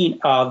speaking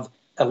of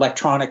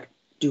electronic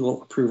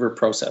dual approver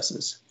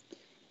processes.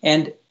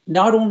 And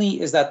not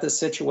only is that the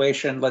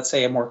situation, let's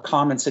say a more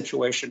common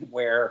situation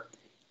where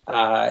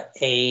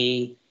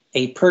a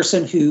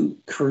person who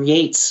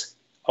creates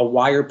a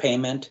wire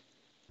payment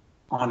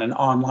on an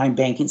online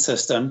banking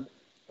system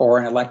or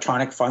an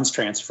electronic funds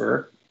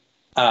transfer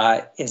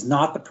is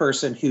not the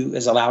person who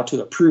is allowed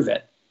to approve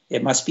it.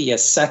 It must be a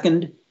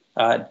second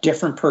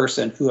different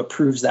person who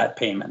approves that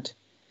payment.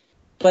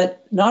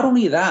 But not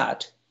only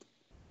that,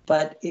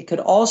 but it could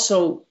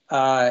also,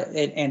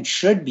 and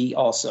should be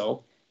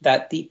also,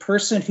 that the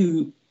person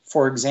who,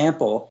 for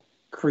example,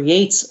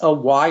 creates a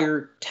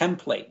wire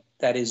template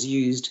that is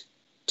used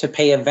to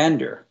pay a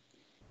vendor,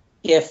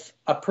 if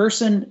a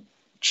person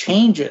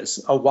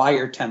changes a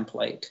wire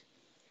template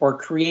or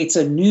creates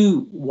a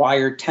new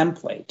wire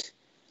template,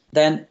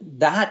 then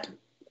that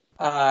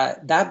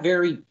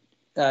very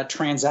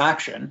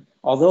transaction,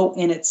 although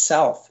in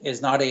itself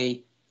is not a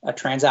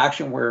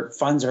transaction where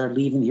funds are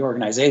leaving the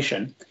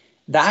organization,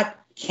 that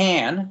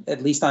can,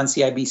 at least on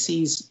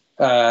CIBC's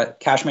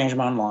Cash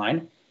Management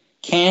Online,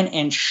 can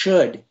and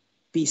should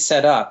be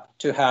set up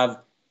to have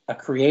a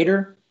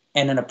creator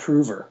and an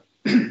approver.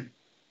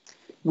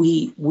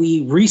 We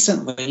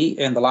recently,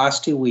 in the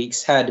last 2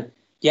 weeks, had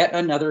yet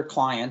another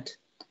client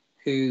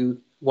who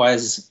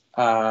was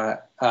a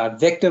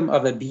victim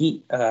of a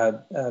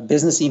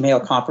business email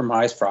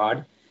compromise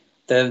fraud.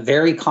 The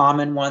very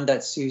common one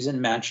that Susan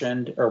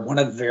mentioned, or one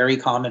of the very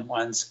common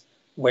ones,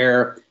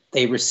 where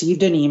they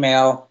received an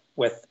email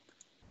with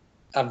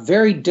a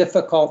very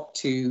difficult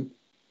to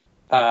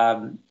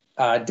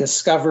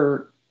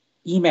discover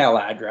email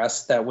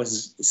address that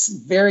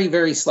was very,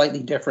 very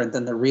slightly different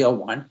than the real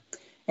one.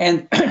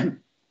 And preying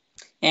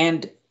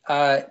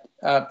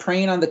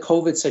on the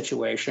COVID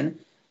situation,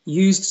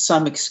 used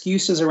some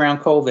excuses around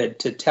COVID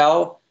to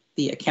tell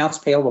the accounts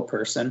payable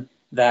person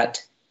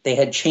that they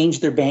had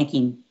changed their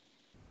banking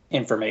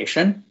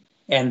information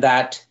and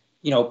that,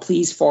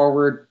 please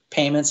forward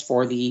payments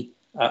for the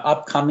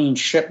upcoming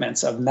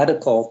shipments of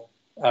medical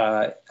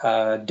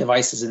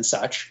devices and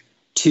such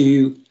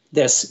to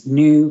this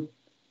new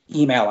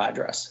email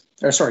address,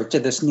 to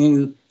this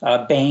new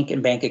bank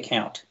and bank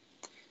account.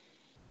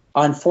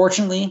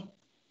 Unfortunately,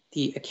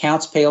 the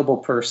accounts payable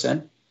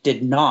person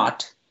did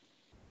not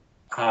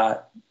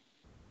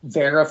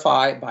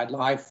verify by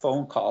live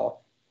phone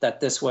call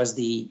that this was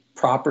the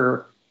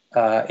proper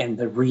and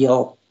the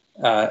real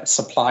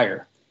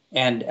supplier.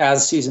 And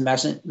as Susan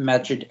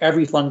mentioned,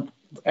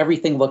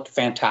 everything looked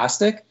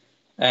fantastic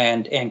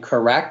and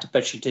correct,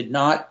 but she did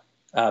not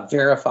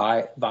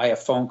verify via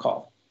phone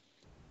call.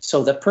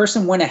 So the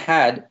person went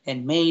ahead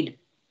and made,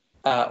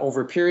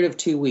 over a period of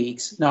 2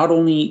 weeks, not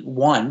only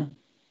one,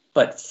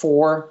 but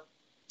 4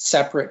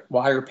 separate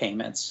wire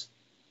payments.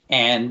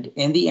 And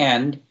in the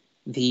end,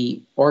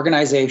 the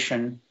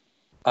organization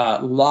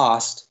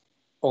lost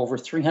over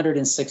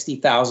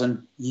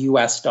 $360,000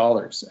 US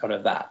out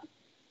of that.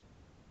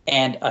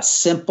 And a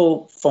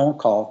simple phone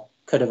call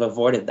could have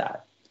avoided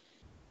that.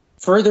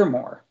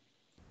 Furthermore,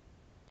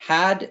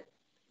 had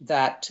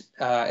that,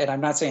 and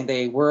I'm not saying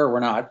they were or were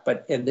not,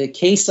 but in the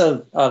case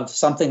of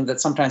something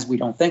that sometimes we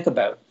don't think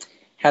about,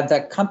 had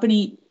that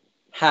company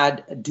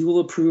had a dual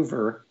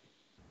approver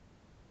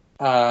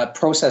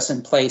process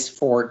in place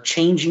for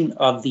changing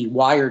of the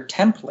wire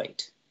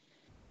template,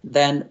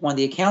 then when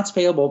the accounts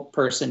payable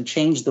person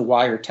changed the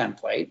wire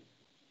template,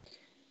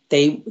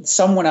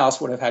 someone else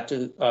would have had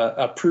to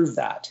approve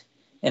that.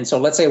 And so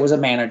let's say it was a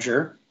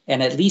manager,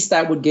 and at least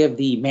that would give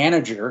the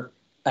manager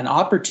an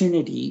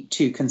opportunity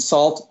to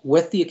consult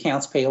with the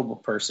accounts payable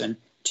person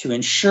to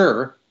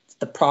ensure that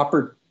the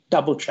proper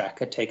double check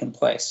had taken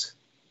place.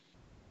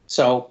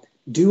 So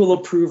dual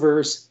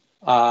approvers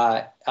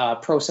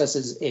process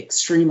is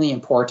extremely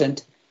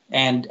important.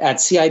 And at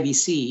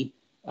CIBC,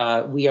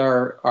 we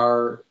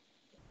are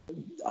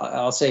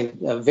I'll say,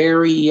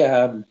 very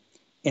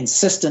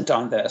insistent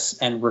on this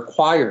and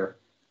require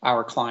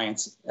our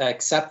clients,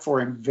 except for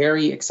in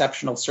very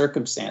exceptional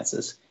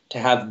circumstances, to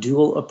have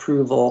dual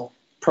approval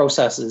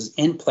processes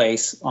in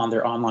place on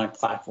their online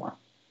platform.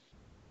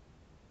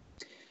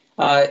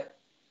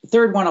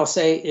 Third one I'll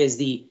say is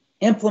the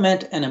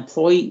implement an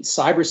employee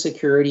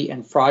cybersecurity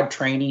and fraud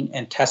training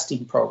and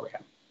testing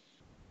program.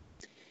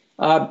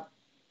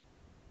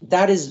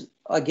 That is,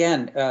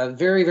 again,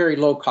 very, very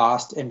low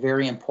cost and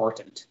very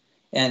important.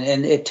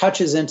 And it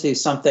touches into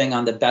something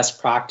on the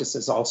best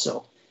practices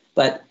also.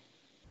 But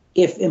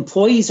if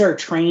employees are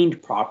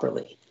trained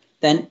properly,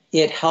 then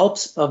it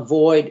helps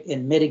avoid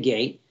and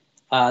mitigate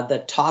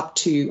the top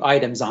 2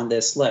 items on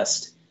this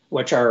list,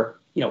 which are,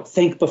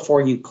 think before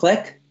you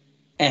click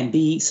and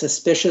be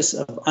suspicious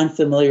of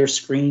unfamiliar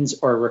screens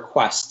or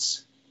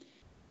requests.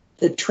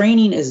 the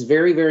training is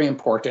very, very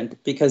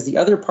important, because the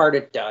other part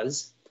it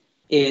does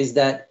is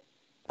that,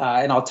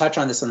 and I'll touch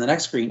on this on the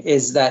next screen,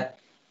 is that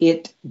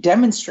it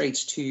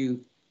demonstrates to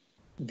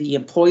the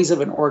employees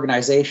of an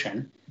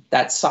organization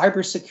that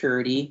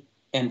cybersecurity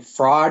and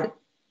fraud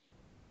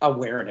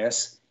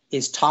awareness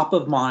is top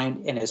of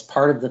mind and is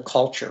part of the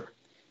culture.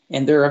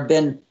 And there have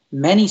been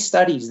many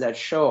studies that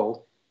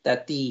show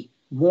that the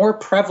more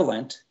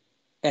prevalent,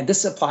 and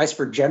this applies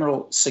for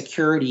general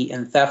security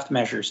and theft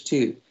measures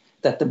too,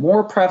 that the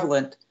more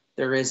prevalent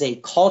there is a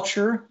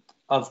culture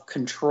of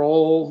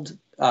controlled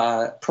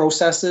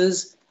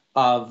processes,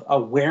 of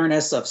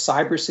awareness of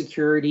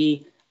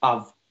cybersecurity,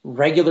 of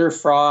regular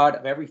fraud,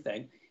 of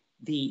everything,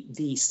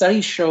 the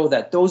studies show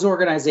that those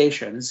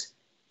organizations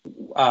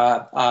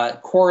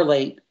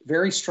correlate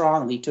very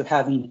strongly to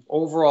having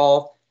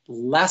overall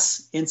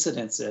less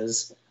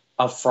incidences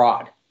of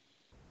fraud.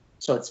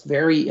 So it's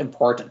very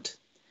important.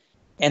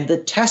 And the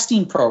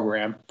testing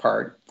program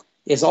part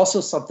is also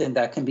something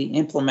that can be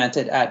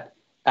implemented at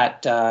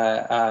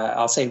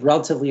I'll say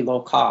relatively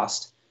low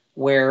cost,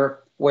 where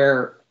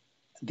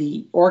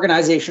the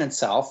organization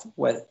itself,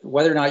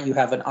 whether or not you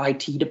have an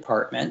IT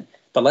department,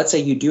 but let's say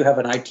you do have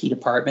an IT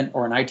department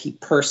or an IT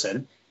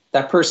person,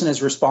 that person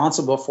is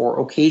responsible for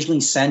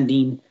occasionally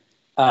sending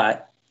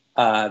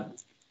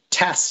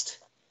test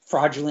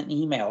fraudulent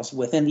emails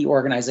within the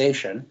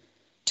organization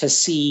to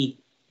see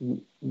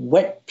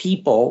what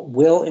people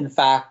will in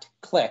fact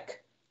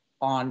click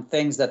on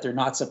things that they're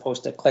not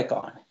supposed to click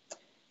on.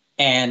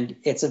 And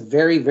it's a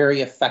very,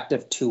 very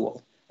effective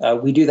tool.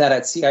 We do that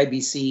at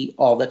CIBC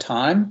all the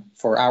time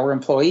for our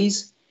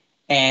employees.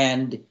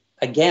 And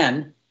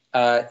again,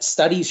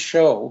 studies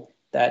show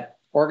that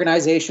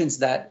organizations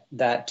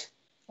that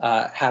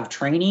have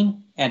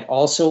training and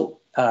also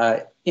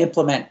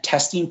implement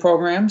testing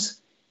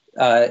programs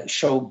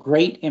show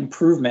great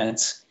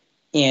improvements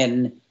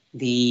in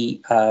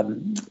the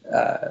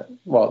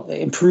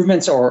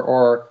improvements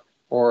or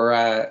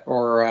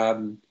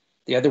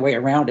the other way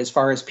around, as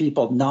far as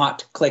people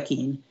not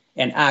clicking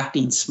and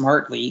acting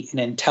smartly and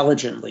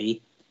intelligently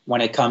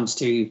when it comes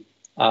to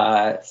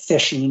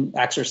phishing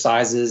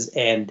exercises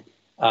and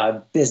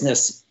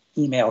business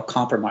email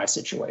compromise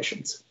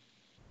situations.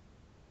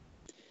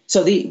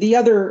 So the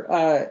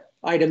other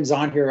items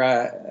on here,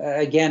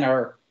 again,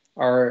 are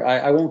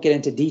I won't get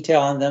into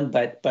detail on them,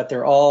 but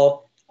they're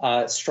all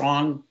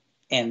strong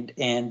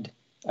and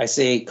I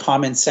say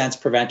common sense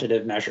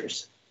preventative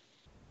measures.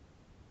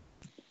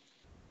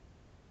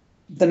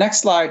 The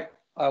next slide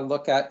I'll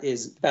look at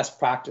is best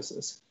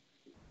practices.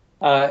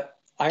 I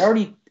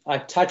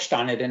touched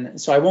on it,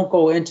 and so I won't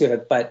go into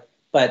it, but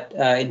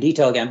in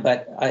detail again.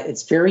 But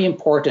it's very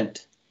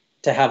important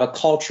to have a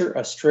culture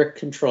of strict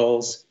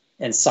controls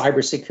and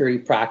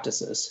cybersecurity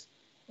practices,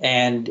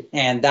 and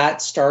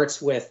that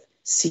starts with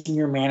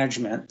senior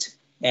management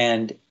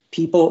and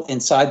people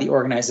inside the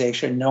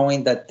organization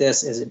knowing that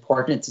this is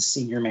important to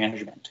senior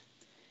management.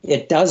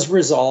 It does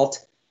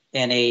result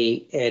in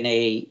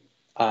a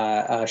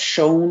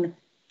shown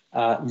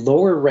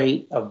lower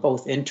rate of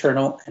both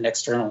internal and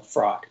external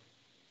fraud.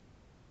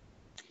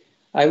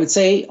 I would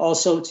say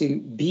also to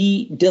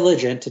be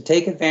diligent, to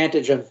take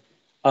advantage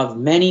of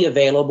many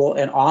available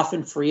and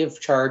often free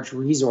of charge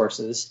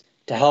resources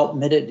to help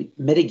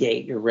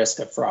mitigate your risk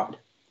of fraud.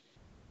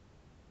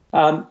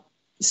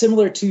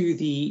 Similar to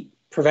the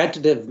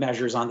preventative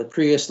measures on the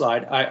previous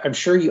slide, I'm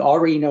sure you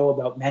already know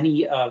about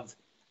many of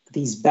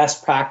these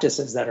best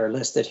practices that are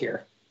listed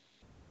here.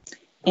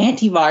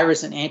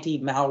 Antivirus and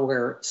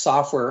anti-malware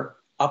software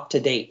up to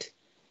date.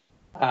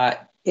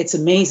 It's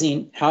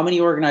amazing how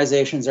many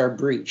organizations are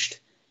breached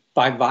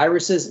by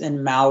viruses and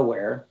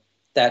malware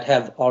that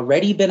have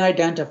already been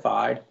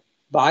identified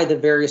by the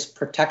various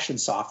protection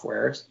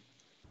softwares,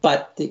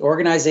 but the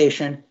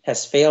organization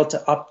has failed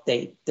to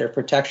update their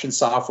protection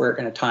software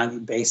on a timely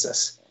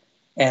basis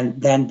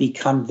and then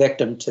become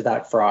victim to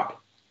that fraud.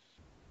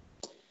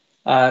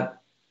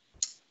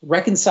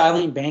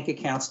 Reconciling bank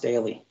accounts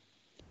daily.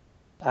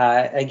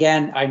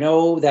 Again, I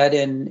know that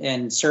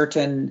in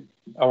certain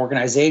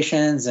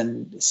organizations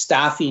and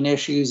staffing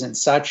issues and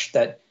such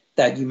that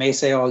you may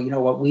say, oh, you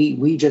know what,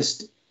 we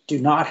just do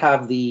not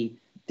have the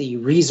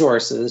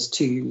resources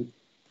to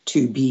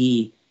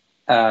be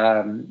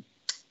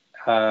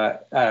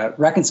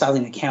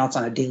reconciling accounts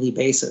on a daily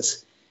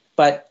basis.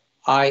 But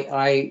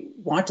I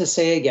want to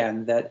say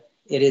again that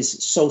it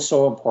is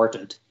so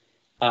important.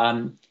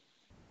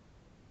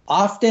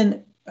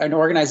 Often an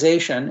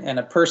organization and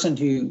a person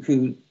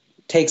who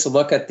takes a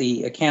look at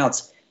the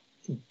accounts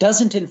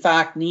doesn't in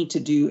fact need to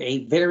do a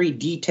very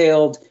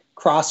detailed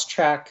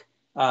cross-check,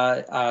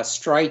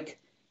 strike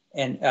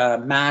and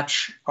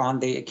match on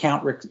the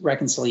account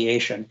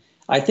reconciliation.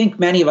 I think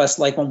many of us,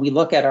 like when we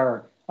look at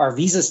our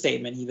visa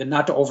statement, even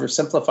not to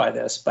oversimplify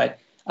this, but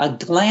a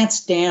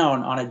glance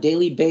down on a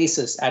daily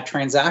basis at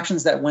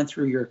transactions that went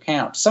through your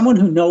account, someone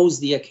who knows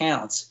the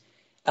accounts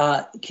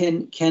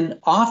can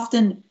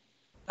often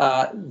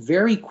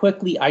very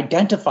quickly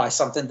identify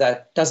something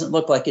that doesn't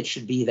look like it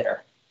should be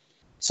there.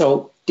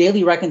 So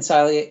daily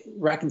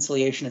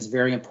reconciliation is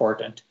very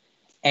important.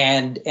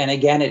 And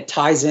again, it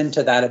ties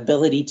into that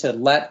ability to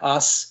let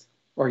us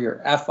or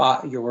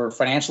your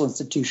financial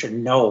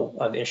institution know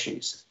of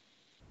issues.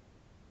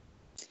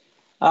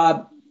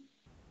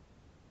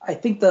 I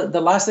think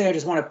the last thing I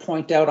just want to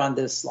point out on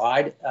this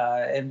slide,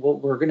 and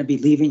we're going to be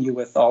leaving you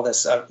with all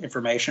this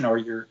information, or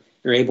you're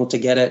able to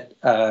get it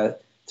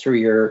through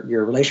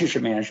your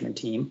relationship management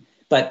team.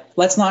 But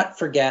let's not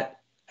forget,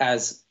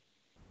 as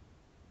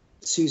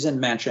Susan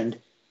mentioned,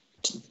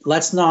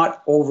 let's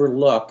not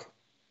overlook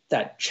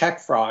that check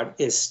fraud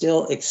is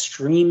still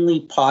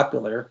extremely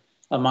popular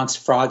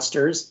amongst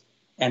fraudsters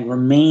and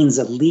remains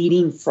a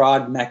leading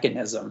fraud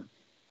mechanism.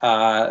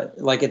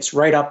 Like it's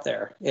right up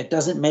there. It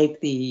doesn't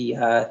make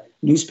the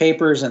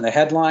newspapers and the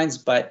headlines,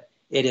 but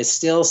it is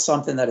still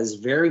something that is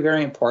very,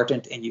 very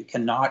important and you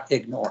cannot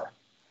ignore.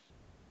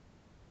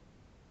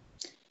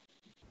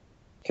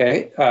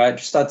 Okay,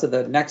 just on to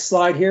the next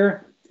slide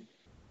here.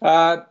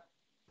 I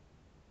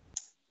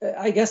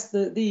guess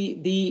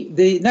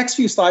the next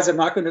few slides, I'm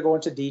not going to go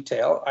into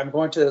detail. I'm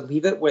going to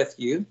leave it with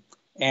you,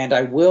 and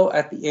I will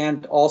at the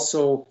end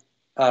also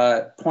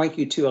point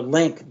you to a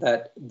link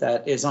that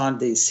is on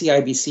the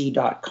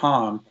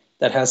CIBC.com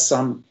that has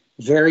some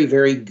very,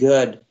 very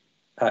good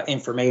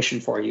information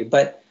for you.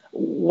 But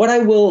what I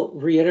will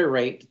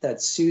reiterate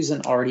that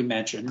Susan already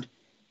mentioned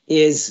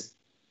is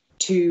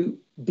to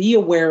be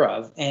aware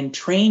of and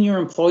train your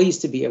employees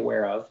to be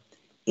aware of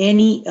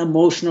any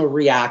emotional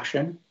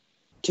reaction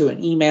to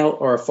an email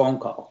or a phone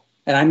call.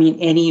 And I mean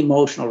any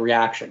emotional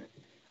reaction.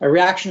 A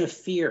reaction of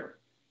fear,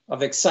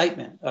 of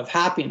excitement, of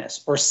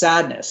happiness, or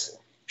sadness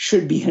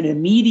should be an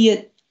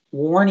immediate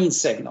warning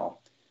signal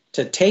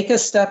to take a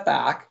step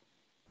back,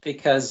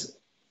 because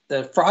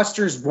the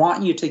fraudsters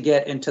want you to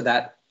get into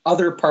that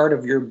other part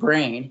of your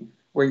brain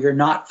where you're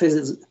not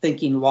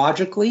thinking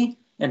logically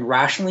and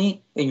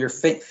rationally, and you're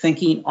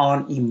thinking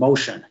on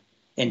emotion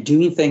and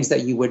doing things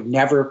that you would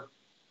never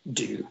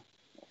do.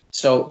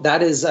 So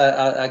that is,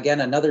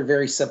 again, another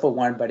very simple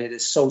one, but it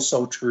is so,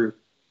 so true.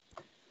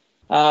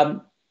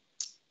 The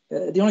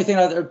only thing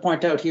I would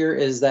point out here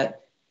is that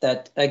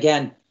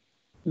again,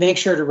 make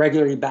sure to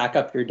regularly back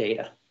up your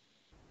data.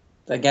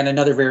 Again,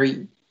 another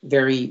very,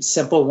 very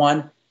simple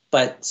one,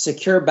 but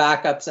secure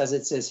backups, as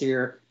it says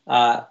here,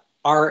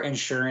 are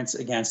insurance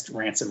against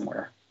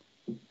ransomware.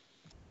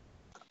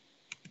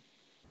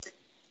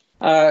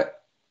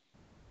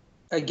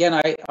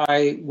 Again,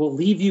 I will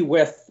leave you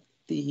with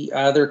the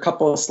other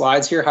couple of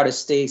slides here, how to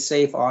stay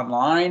safe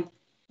online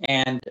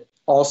and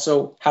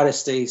also how to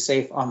stay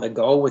safe on the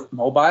go with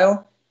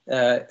mobile.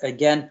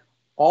 Again,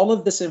 all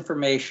of this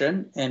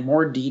information and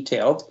more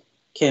detailed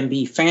can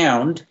be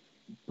found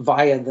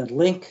via the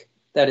link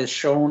that is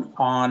shown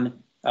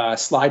on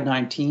slide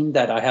 19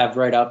 that I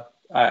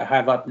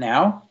have up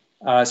now.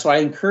 So I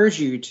encourage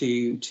you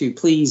to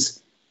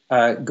please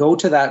go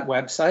to that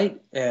website,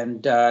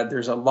 and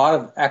there's a lot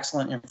of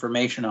excellent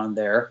information on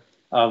there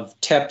of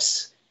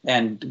tips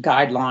and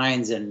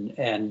guidelines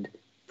and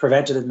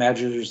preventative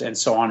measures and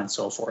so on and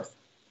so forth.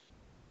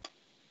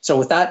 So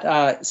with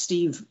that,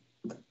 Steve,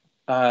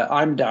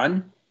 I'm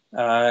done.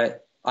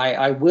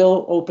 I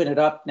will open it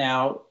up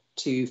now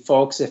to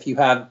folks. If you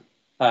have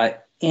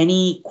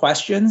any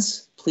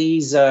questions,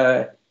 please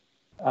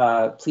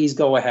please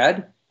go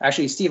ahead.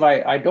 Actually, Steve,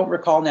 I don't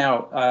recall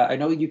now. I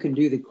know you can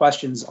do the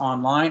questions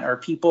online. Are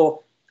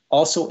people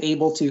also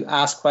able to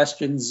ask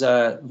questions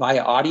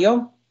via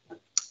audio?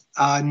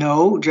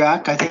 No,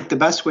 Jack. I think the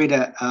best way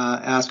to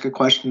ask a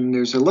question,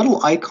 there's a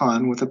little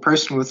icon with a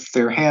person with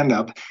their hand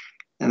up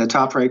in the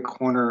top right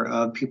corner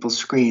of people's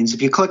screens.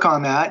 If you click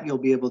on that, you'll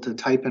be able to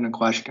type in a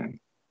question.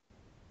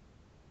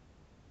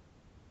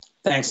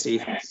 Thanks,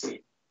 Steve.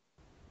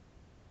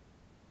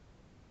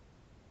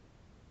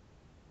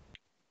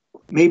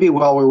 Maybe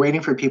while we're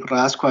waiting for people to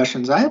ask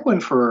questions, I have one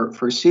for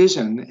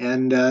Susan.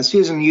 And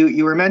Susan,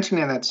 you were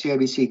mentioning that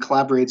CIBC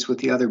collaborates with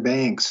the other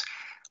banks.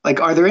 Like,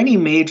 are there any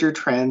major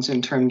trends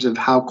in terms of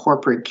how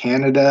corporate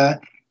Canada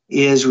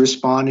is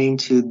responding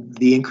to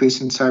the increase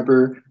in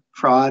cyber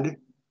fraud?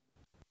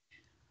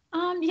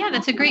 Yeah,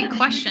 that's a great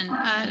question.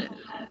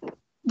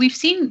 We've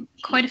seen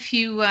quite a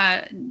few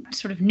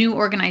sort of new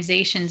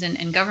organizations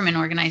and government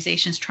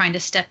organizations trying to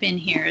step in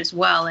here as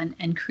well,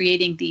 and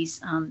creating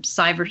these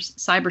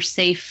cyber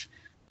safe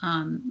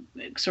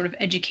sort of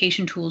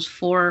education tools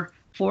for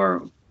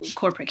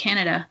corporate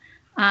Canada.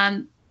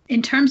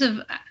 In terms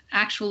of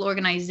actual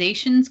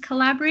organizations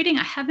collaborating,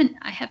 I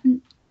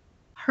haven't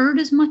heard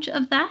as much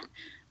of that.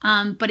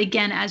 But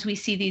again, as we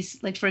see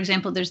these, like for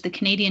example, there's the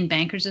Canadian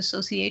Bankers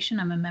Association.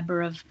 I'm a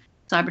member of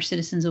Cyber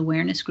Citizens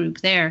Awareness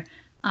Group there.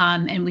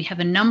 And we have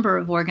a number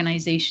of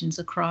organizations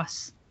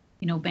across,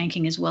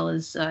 banking as well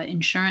as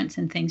insurance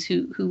and things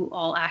who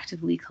all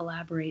actively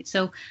collaborate.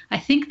 So I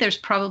think there's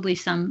probably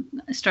some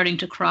starting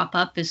to crop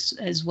up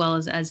as well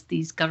as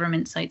these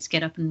government sites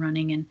get up and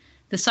running. And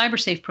the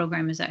CyberSafe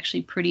program is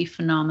actually pretty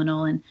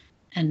phenomenal, and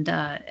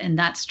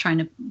that's trying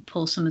to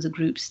pull some of the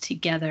groups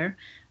together.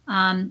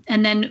 And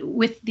then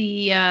with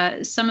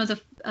the some of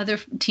the other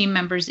team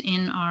members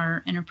in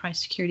our enterprise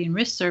security and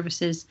risk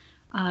services,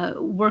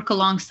 work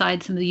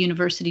alongside some of the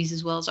universities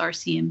as well as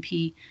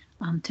RCMP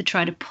to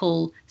try to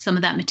pull some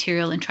of that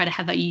material and try to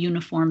have a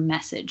uniform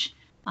message.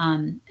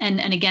 And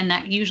again,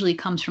 that usually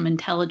comes from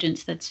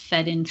intelligence that's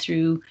fed in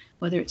through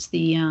whether it's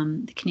the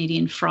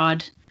Canadian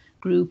Fraud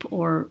Group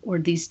or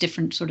these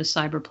different sort of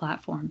cyber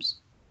platforms.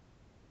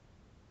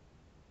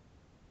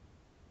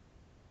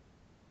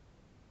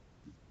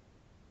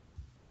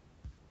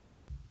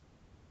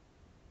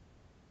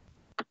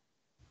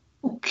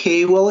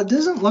 Okay, well, it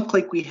doesn't look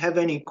like we have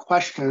any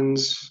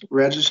questions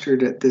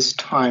registered at this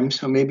time,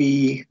 so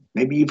maybe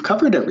you've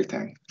covered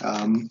everything.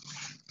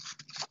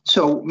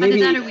 So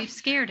maybe either that or we've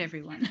scared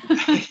everyone.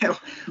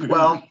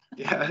 Well,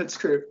 yeah, that's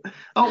true.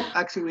 Oh,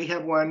 actually, we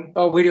have one.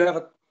 Oh, we do have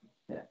a.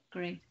 Yeah.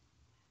 Great.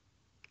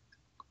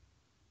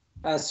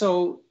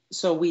 So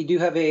we do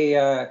have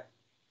a.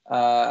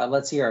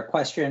 Let's see, our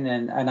question,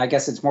 and I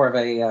guess it's more of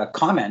a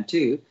comment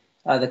too.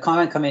 The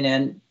comment coming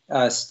in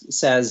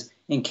says,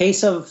 in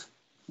case of,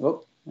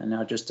 oh, and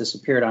now it just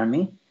disappeared on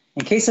me.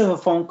 In case of a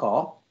phone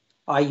call,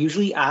 I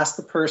usually ask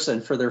the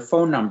person for their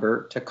phone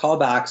number to call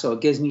back so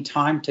it gives me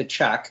time to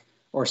check,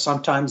 or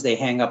sometimes they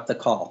hang up the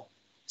call.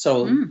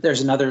 So there's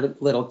another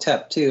little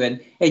tip too.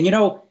 And you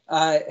know,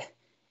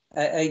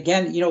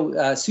 again, you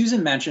know,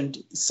 Susan mentioned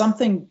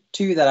something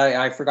too that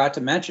I forgot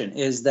to mention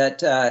is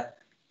that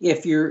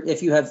if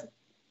you have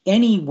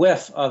any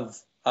whiff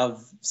of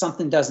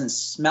something doesn't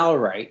smell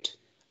right,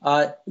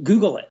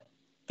 Google it,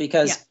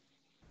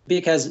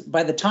 because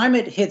by the time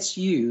it hits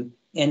you,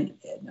 and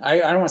I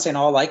don't want to say in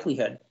all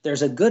likelihood,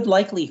 there's a good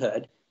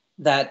likelihood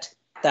that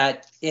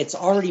it's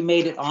already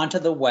made it onto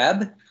the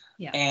web.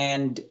 Yeah.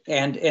 And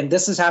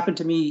this has happened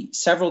to me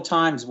several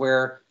times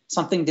where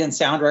something didn't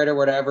sound right or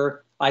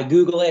whatever. I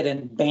Google it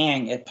and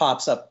bang, it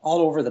pops up all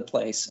over the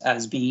place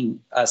as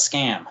being a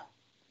scam.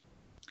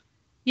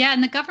 Yeah,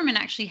 and the government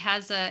actually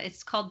has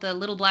it's called the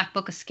Little Black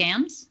Book of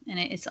Scams, and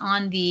it's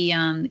on the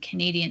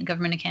Canadian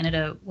Government of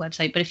Canada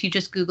website. But if you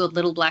just Google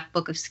Little Black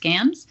Book of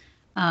Scams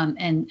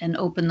and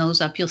open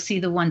those up, you'll see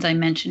the ones I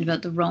mentioned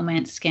about the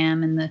romance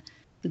scam and the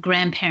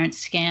grandparent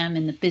scam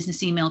and the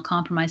business email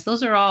compromise.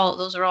 Those are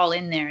all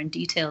in there and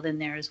detailed in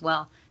there as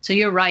well. So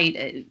you're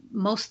right.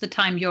 Most of the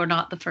time, you're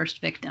not the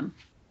first victim.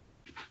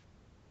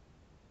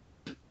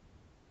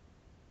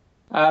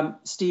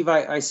 Steve,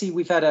 I see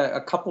we've had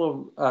a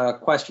couple of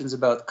questions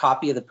about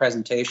copy of the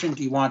presentation.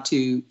 Do you want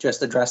to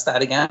just address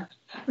that again?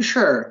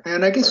 Sure.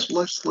 And I guess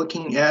let's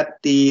looking at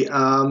the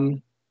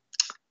time.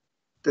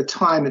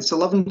 It's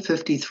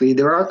 11:53.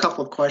 There are a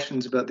couple of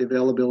questions about the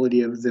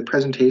availability of the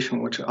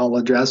presentation, which I'll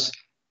address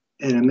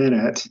in a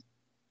minute.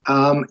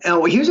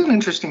 Here's an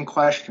interesting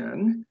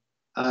question.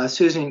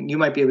 Susan, you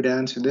might be able to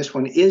answer this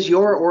one. Is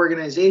your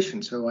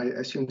organization, so I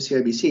assume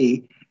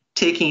CIBC,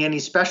 taking any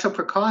special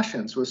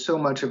precautions with so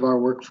much of our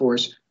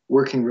workforce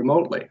working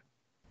remotely?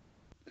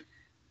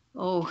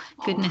 Oh,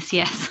 goodness,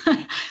 yes.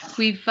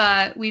 We've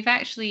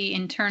actually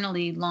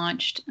internally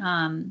launched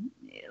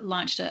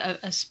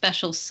a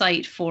special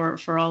site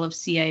for all of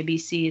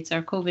CIBC. It's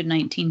our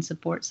COVID-19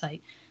 support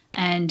site.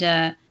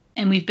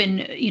 And we've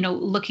been,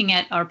 looking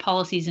at our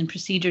policies and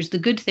procedures. The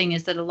good thing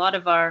is that a lot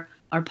of our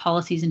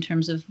policies in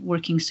terms of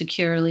working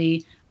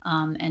securely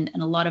and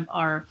a lot of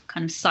our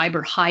kind of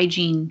cyber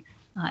hygiene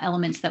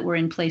elements that were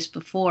in place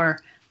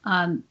before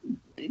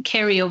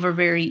carry over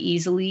very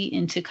easily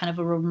into kind of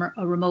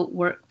a remote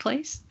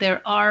workplace.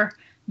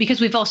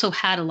 Because we've also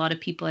had a lot of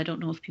people, I don't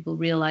know if people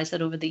realize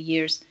that over the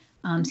years,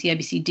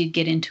 CIBC did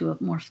get into a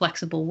more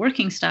flexible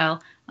working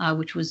style,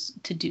 which was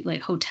to do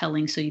like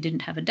hoteling, so you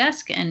didn't have a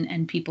desk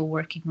and people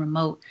working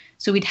remote.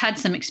 So we'd had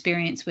some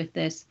experience with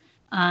this.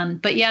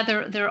 But yeah,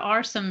 there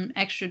are some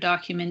extra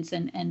documents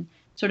and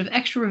sort of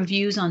extra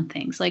reviews on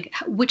things like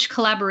which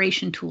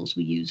collaboration tools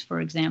we use,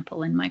 for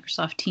example. And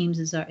Microsoft Teams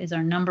is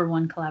our number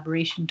one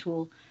collaboration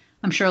tool.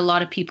 I'm sure a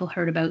lot of people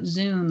heard about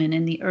Zoom, and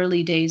in the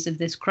early days of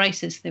this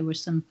crisis, there were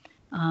some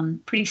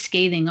pretty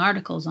scathing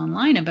articles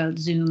online about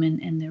Zoom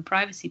and their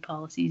privacy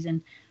policies.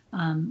 And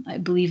I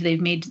believe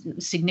they've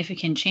made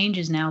significant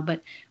changes now,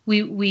 but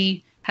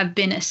we have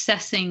been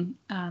assessing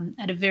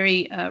at a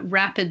very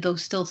rapid, though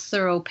still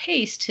thorough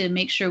pace to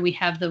make sure we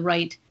have the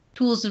right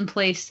tools in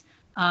place,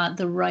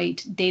 the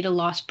right data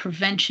loss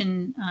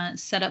prevention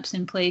setups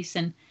in place.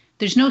 And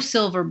there's no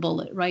silver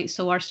bullet, right?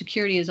 So our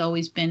security has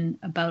always been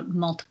about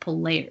multiple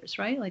layers,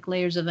 right? Like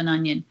layers of an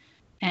onion.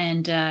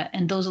 And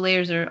those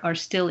layers are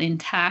still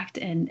intact.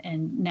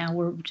 And now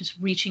we're just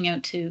reaching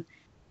out to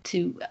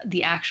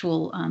the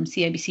actual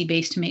CIBC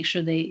base to make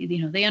sure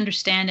they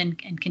understand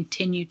and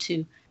continue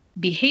to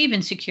behave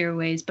in secure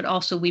ways, but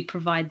also we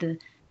provide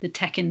the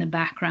tech in the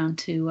background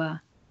to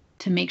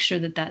make sure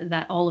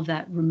that all of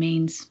that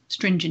remains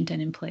stringent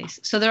and in place.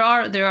 So there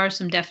are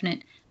some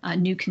definite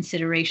new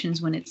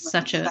considerations when it's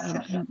such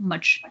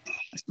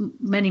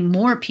many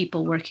more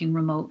people working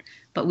remote.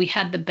 But we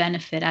had the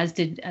benefit, as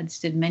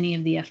did many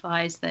of the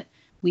FIs, that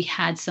we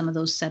had some of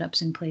those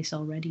setups in place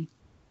already.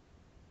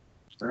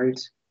 Right.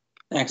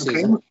 Thanks,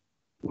 okay. Susan.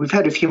 We've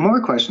had a few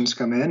more questions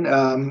come in.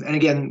 And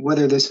again,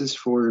 whether this is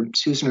for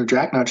Susan or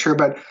Jack, not sure,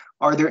 but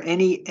are there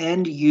any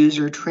end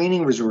user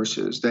training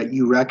resources that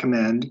you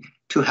recommend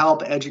to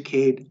help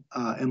educate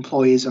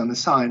employees on the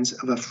signs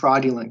of a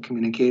fraudulent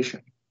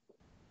communication?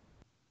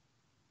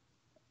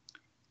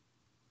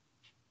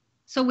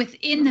 So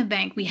within the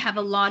bank, we have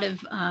a lot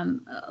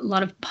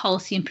of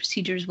policy and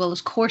procedures, as well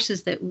as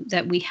courses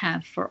that we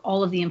have for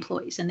all of the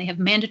employees, and they have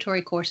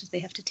mandatory courses they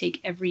have to take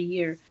every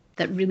year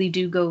that really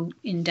do go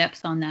in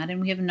depth on that. And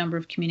we have a number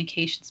of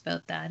communications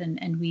about that,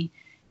 and we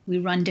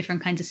run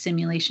different kinds of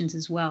simulations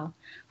as well.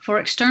 For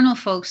external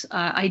folks,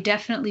 I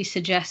definitely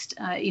suggest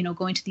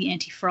going to the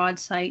anti-fraud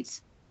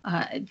sites,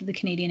 the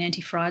Canadian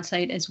anti-fraud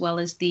site, as well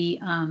as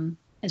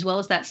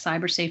that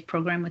CyberSafe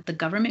program with the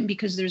government,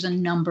 because there's a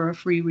number of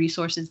free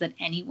resources that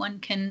anyone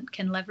can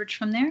leverage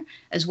from there,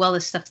 as well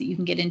as stuff that you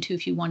can get into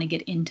if you want to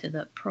get into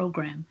the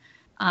program.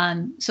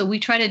 So we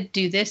try to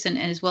do this, and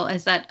as well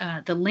as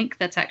that, the link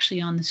that's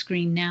actually on the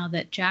screen now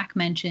that Jack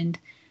mentioned,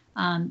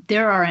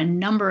 there are a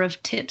number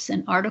of tips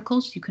and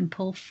articles you can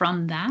pull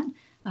from that.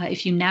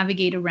 If you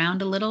navigate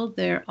around a little,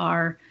 there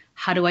are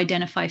how to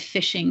identify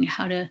phishing,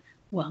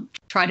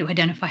 try to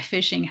identify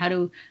phishing, how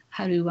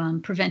to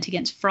prevent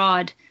against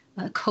fraud,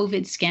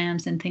 COVID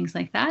scams and things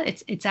like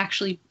that. It's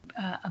actually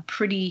a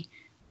pretty,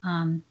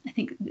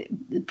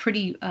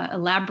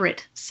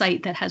 elaborate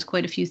site that has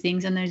quite a few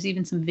things. And there's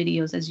even some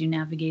videos as you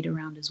navigate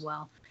around as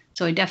well.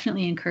 So I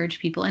definitely encourage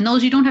people. And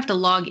those, you don't have to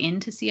log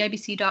into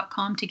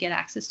CIBC.com to get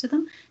access to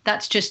them.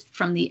 That's just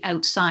from the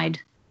outside.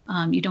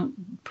 You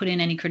don't put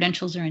in any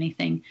credentials or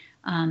anything.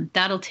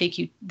 That'll take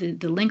you, the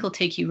link will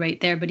take you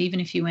right there. But even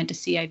if you went to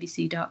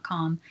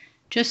CIBC.com,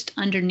 just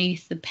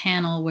underneath the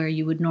panel where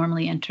you would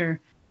normally enter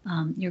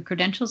your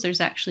credentials,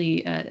 there's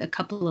actually a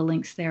couple of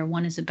links there.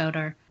 One is about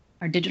our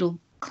digital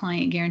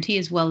client guarantee,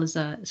 as well as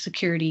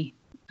security,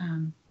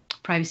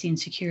 privacy and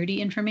security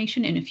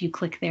information. And if you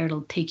click there,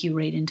 it'll take you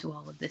right into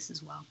all of this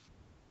as well.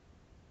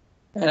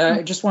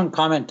 Just one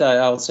comment,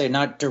 I'll say,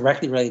 not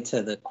directly related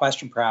to the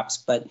question perhaps,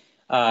 but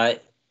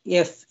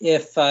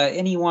if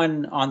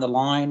anyone on the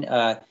line,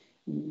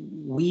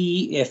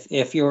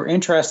 if you're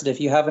interested, if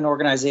you have an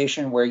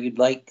organization where you'd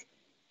like,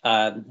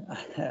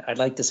 I'd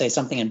like to say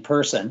something in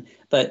person,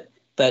 but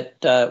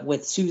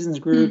with Susan's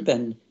group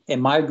and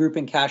my group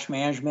in cash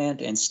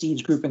management and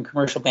Steve's group in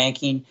commercial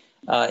banking,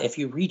 if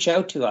you reach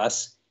out to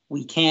us,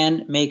 we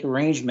can make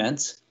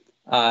arrangements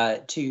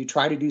to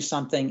try to do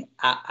something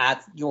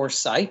at your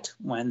site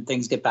when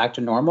things get back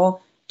to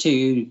normal,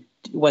 to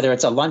whether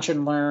it's a lunch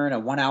and learn,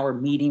 a 1-hour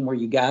meeting where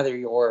you gather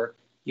your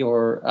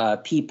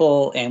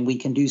people, and we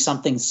can do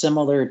something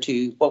similar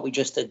to what we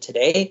just did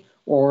today,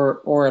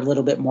 or a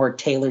little bit more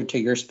tailored to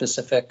your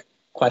specific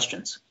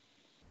questions.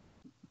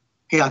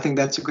 Yeah, I think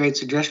that's a great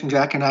suggestion,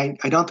 Jack. And I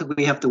don't think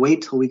we have to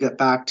wait till we get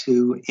back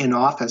to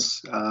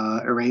in-office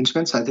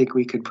arrangements. I think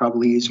we could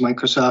probably use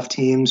Microsoft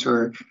Teams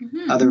or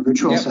other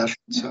virtual sessions.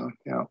 So,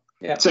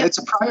 it's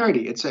a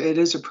priority. It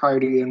is a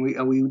priority, and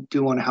we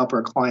do want to help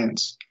our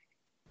clients.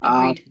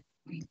 I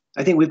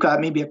think we've got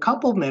maybe a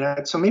couple of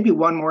minutes, so maybe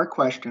one more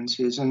question,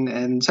 Susan.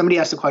 And somebody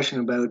asked a question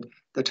about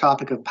the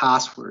topic of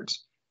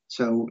passwords.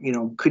 So,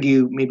 could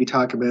you maybe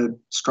talk about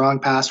strong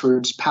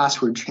passwords,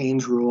 password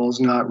change rules,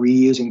 not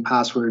reusing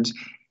passwords,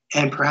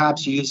 and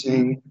perhaps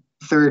using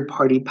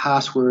third-party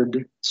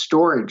password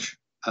storage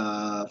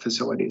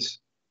facilities?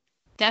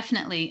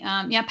 Definitely.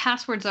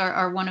 Passwords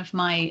are one of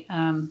my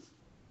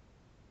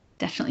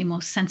definitely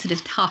most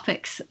sensitive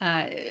topics.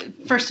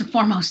 First and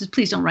foremost is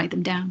please don't write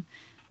them down.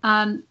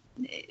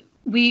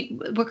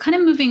 We're kind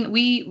of moving.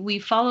 We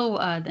follow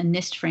the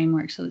NIST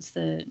framework, so it's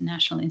the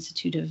National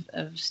Institute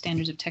of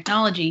Standards of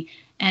Technology,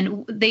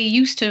 and they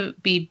used to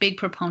be big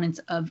proponents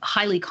of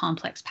highly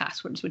complex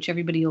passwords, which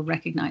everybody will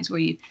recognize, where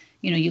you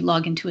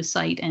log into a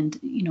site and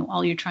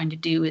all you're trying to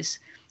do is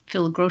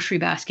fill a grocery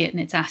basket,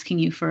 and it's asking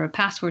you for a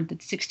password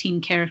that's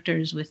 16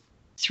 characters with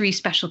 3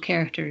 special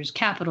characters,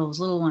 capitals,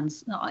 little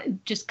ones,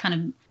 just kind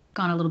of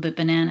gone a little bit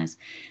bananas.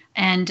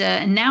 And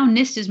now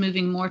NIST is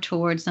moving more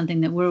towards something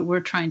that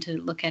we're trying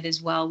to look at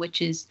as well, which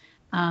is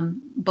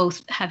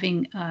both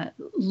having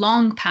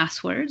long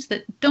passwords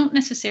that don't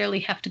necessarily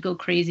have to go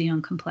crazy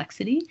on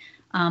complexity,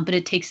 but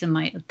it takes some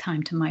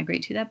time to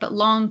migrate to that. But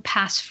long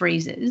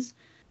passphrases.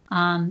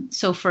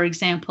 So, for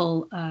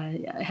example, I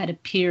had a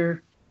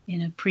peer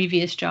in a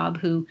previous job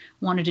who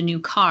wanted a new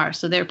car.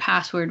 So their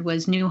password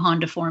was new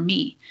Honda for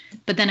me.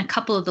 But then a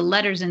couple of the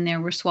letters in there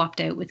were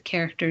swapped out with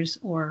characters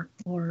or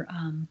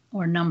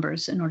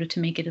numbers in order to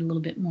make it a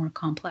little bit more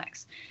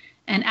complex.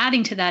 And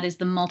adding to that is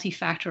the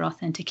multi-factor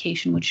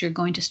authentication, which you're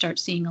going to start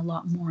seeing a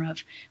lot more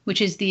of,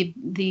 which is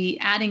the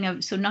adding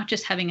of, so not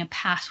just having a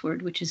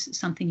password, which is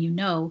something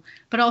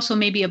but also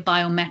maybe a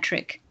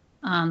biometric,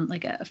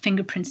 like a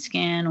fingerprint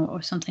scan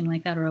or something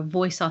like that, or a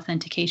voice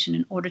authentication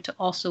in order to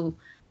also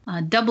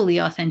doubly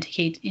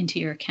authenticate into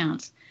your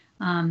accounts.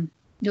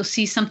 You'll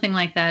see something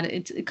like that.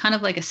 It's kind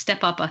of like a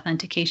step-up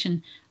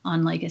authentication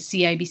on like a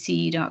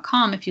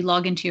CIBC.com. If you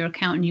log into your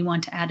account and you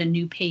want to add a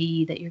new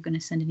payee that you're going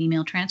to send an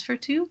email transfer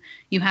to,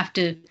 you have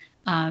to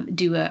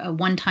do a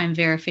one-time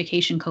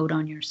verification code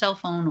on your cell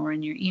phone or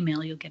in your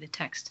email, you'll get a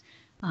text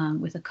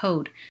with a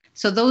code.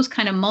 So those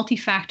kind of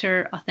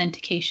multi-factor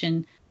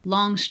authentication,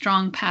 long,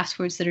 strong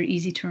passwords that are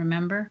easy to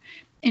remember.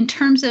 In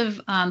terms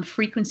of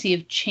frequency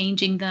of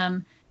changing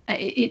them,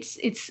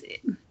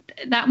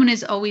 that one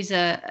is always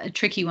a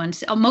tricky one.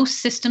 So most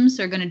systems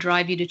are going to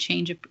drive you to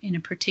change in a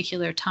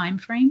particular time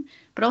frame,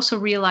 but also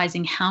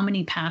realizing how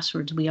many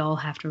passwords we all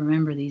have to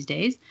remember these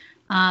days.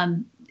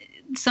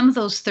 Some of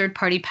those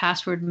third-party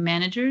password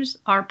managers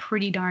are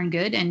pretty darn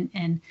good,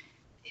 and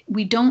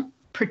we don't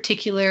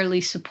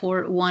particularly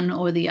support one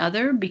or the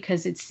other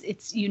because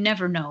it's you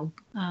never know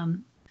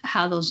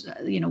how those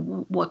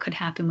what could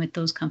happen with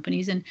those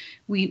companies, and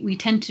we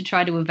tend to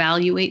try to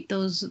evaluate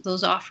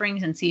those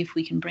offerings and see if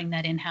we can bring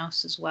that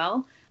in-house as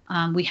well.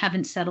 We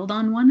haven't settled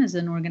on one as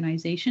an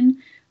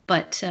organization,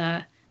 but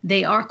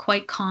they are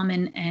quite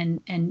common,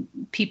 and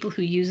people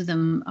who use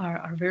them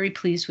are very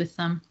pleased with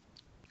them.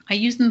 I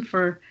use them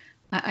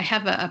I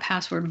have a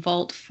password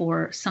vault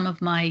for some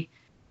of my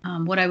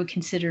what I would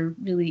consider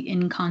really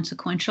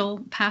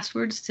inconsequential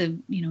passwords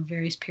to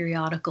various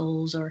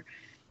periodicals or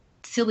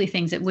silly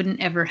things that wouldn't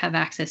ever have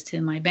access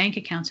to my bank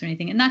accounts or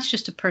anything. And that's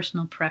just a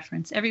personal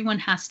preference. Everyone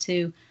has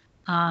to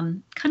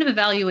kind of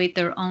evaluate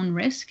their own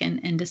risk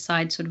and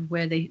decide sort of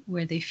where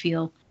they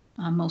feel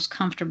most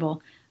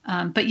comfortable.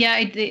 But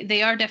yeah,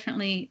 they are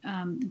definitely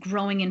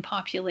growing in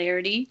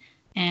popularity,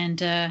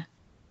 and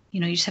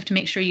you just have to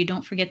make sure you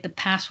don't forget the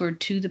password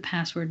to the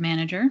password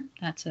manager.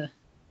 That's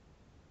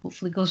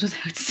hopefully goes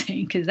without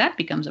saying, because that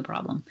becomes a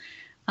problem.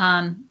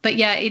 But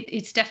yeah,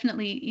 it's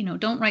definitely,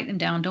 don't write them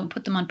down, don't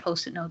put them on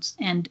Post-it notes,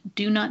 and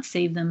do not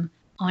save them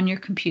on your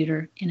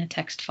computer in a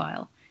text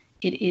file.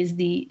 It is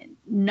the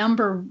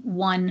number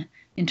one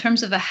in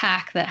terms of a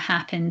hack that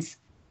happens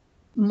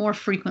more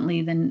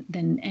frequently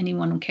than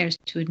anyone cares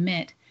to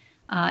admit.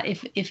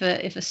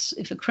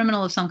 If a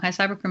criminal of some kind,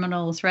 cyber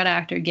criminal, threat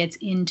actor gets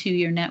into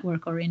your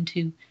network or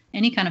into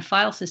any kind of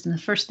file system, the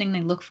first thing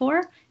they look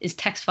for is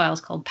text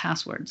files called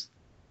passwords.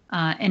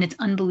 And it's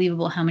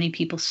unbelievable how many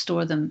people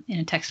store them in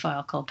a text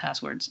file called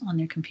passwords on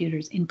their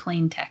computers in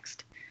plain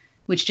text,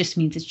 which just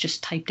means it's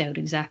just typed out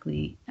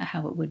exactly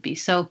how it would be.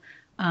 So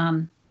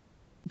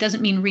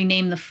doesn't mean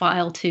rename the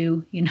file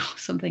to,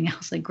 something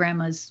else like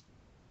grandma's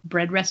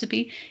bread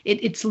recipe.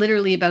 It's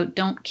literally about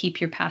don't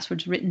keep your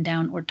passwords written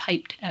down or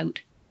typed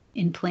out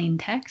in plain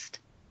text.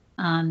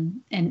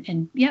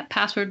 And yeah,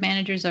 password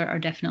managers are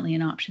definitely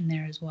an option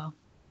there as well.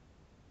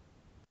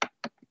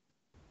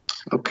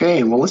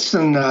 Okay, well,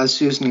 listen,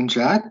 Susan and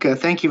Jack,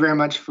 thank you very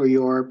much for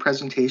your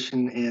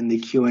presentation and the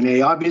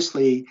Q&A.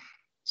 Obviously,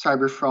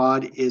 cyber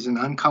fraud is an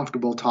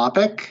uncomfortable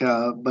topic,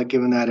 but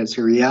given that it's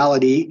a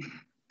reality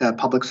that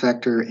public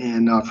sector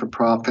and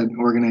not-for-profit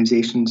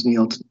organizations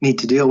need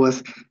to deal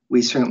with,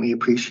 we certainly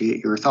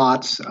appreciate your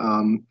thoughts.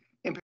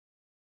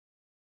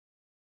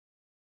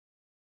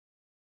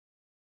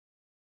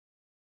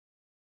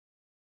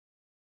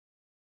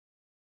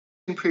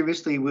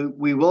 Previously,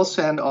 we will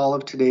send all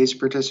of today's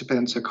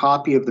participants a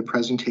copy of the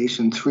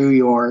presentation through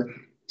your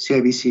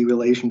CIBC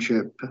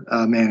relationship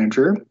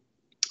manager.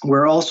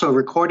 We're also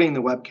recording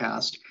the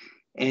webcast,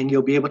 and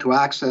you'll be able to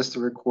access the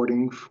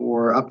recording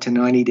for up to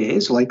 90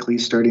 days, likely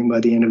starting by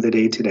the end of the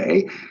day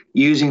today,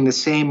 using the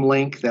same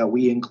link that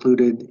we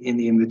included in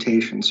the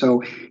invitation.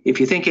 So if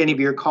you think any of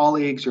your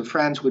colleagues or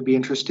friends would be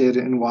interested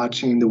in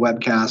watching the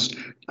webcast,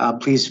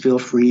 please feel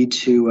free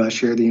to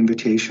share the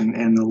invitation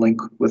and the link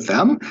with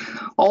them.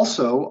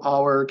 Also,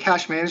 our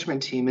cash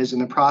management team is in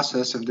the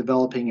process of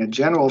developing a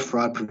general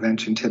fraud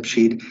prevention tip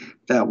sheet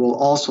that will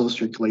also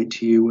circulate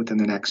to you within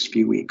the next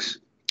few weeks.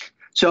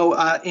 So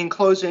in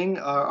closing,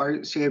 our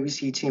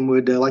CIBC team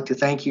would like to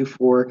thank you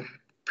for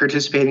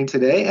participating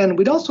today. And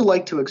we'd also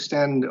like to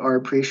extend our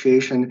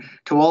appreciation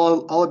to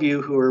all of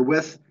you who are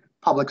with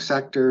public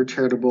sector,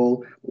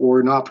 charitable,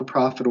 or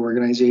not-for-profit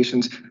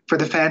organizations for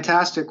the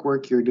fantastic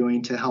work you're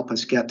doing to help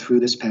us get through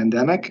this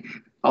pandemic.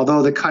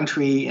 Although the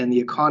country and the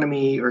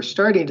economy are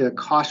starting to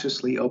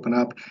cautiously open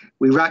up,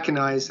 we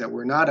recognize that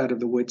we're not out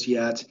of the woods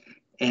yet,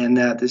 and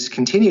that this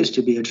continues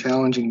to be a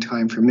challenging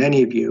time for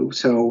many of you.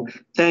 So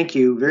thank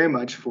you very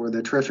much for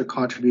the terrific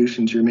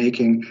contributions you're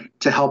making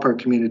to help our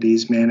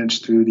communities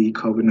manage through the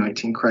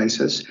COVID-19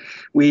 crisis.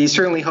 We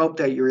certainly hope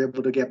that you're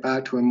able to get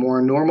back to a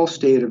more normal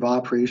state of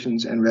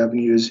operations and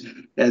revenues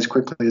as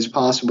quickly as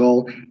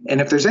possible. And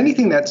if there's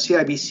anything that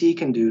CIBC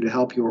can do to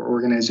help your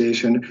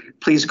organization,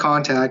 please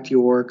contact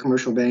your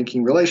commercial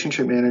banking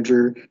relationship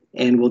manager,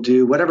 and we'll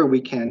do whatever we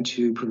can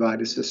to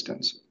provide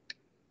assistance.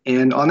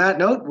 And on that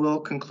note, we'll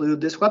conclude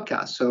this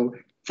webcast. So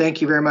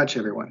thank you very much,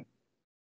 everyone.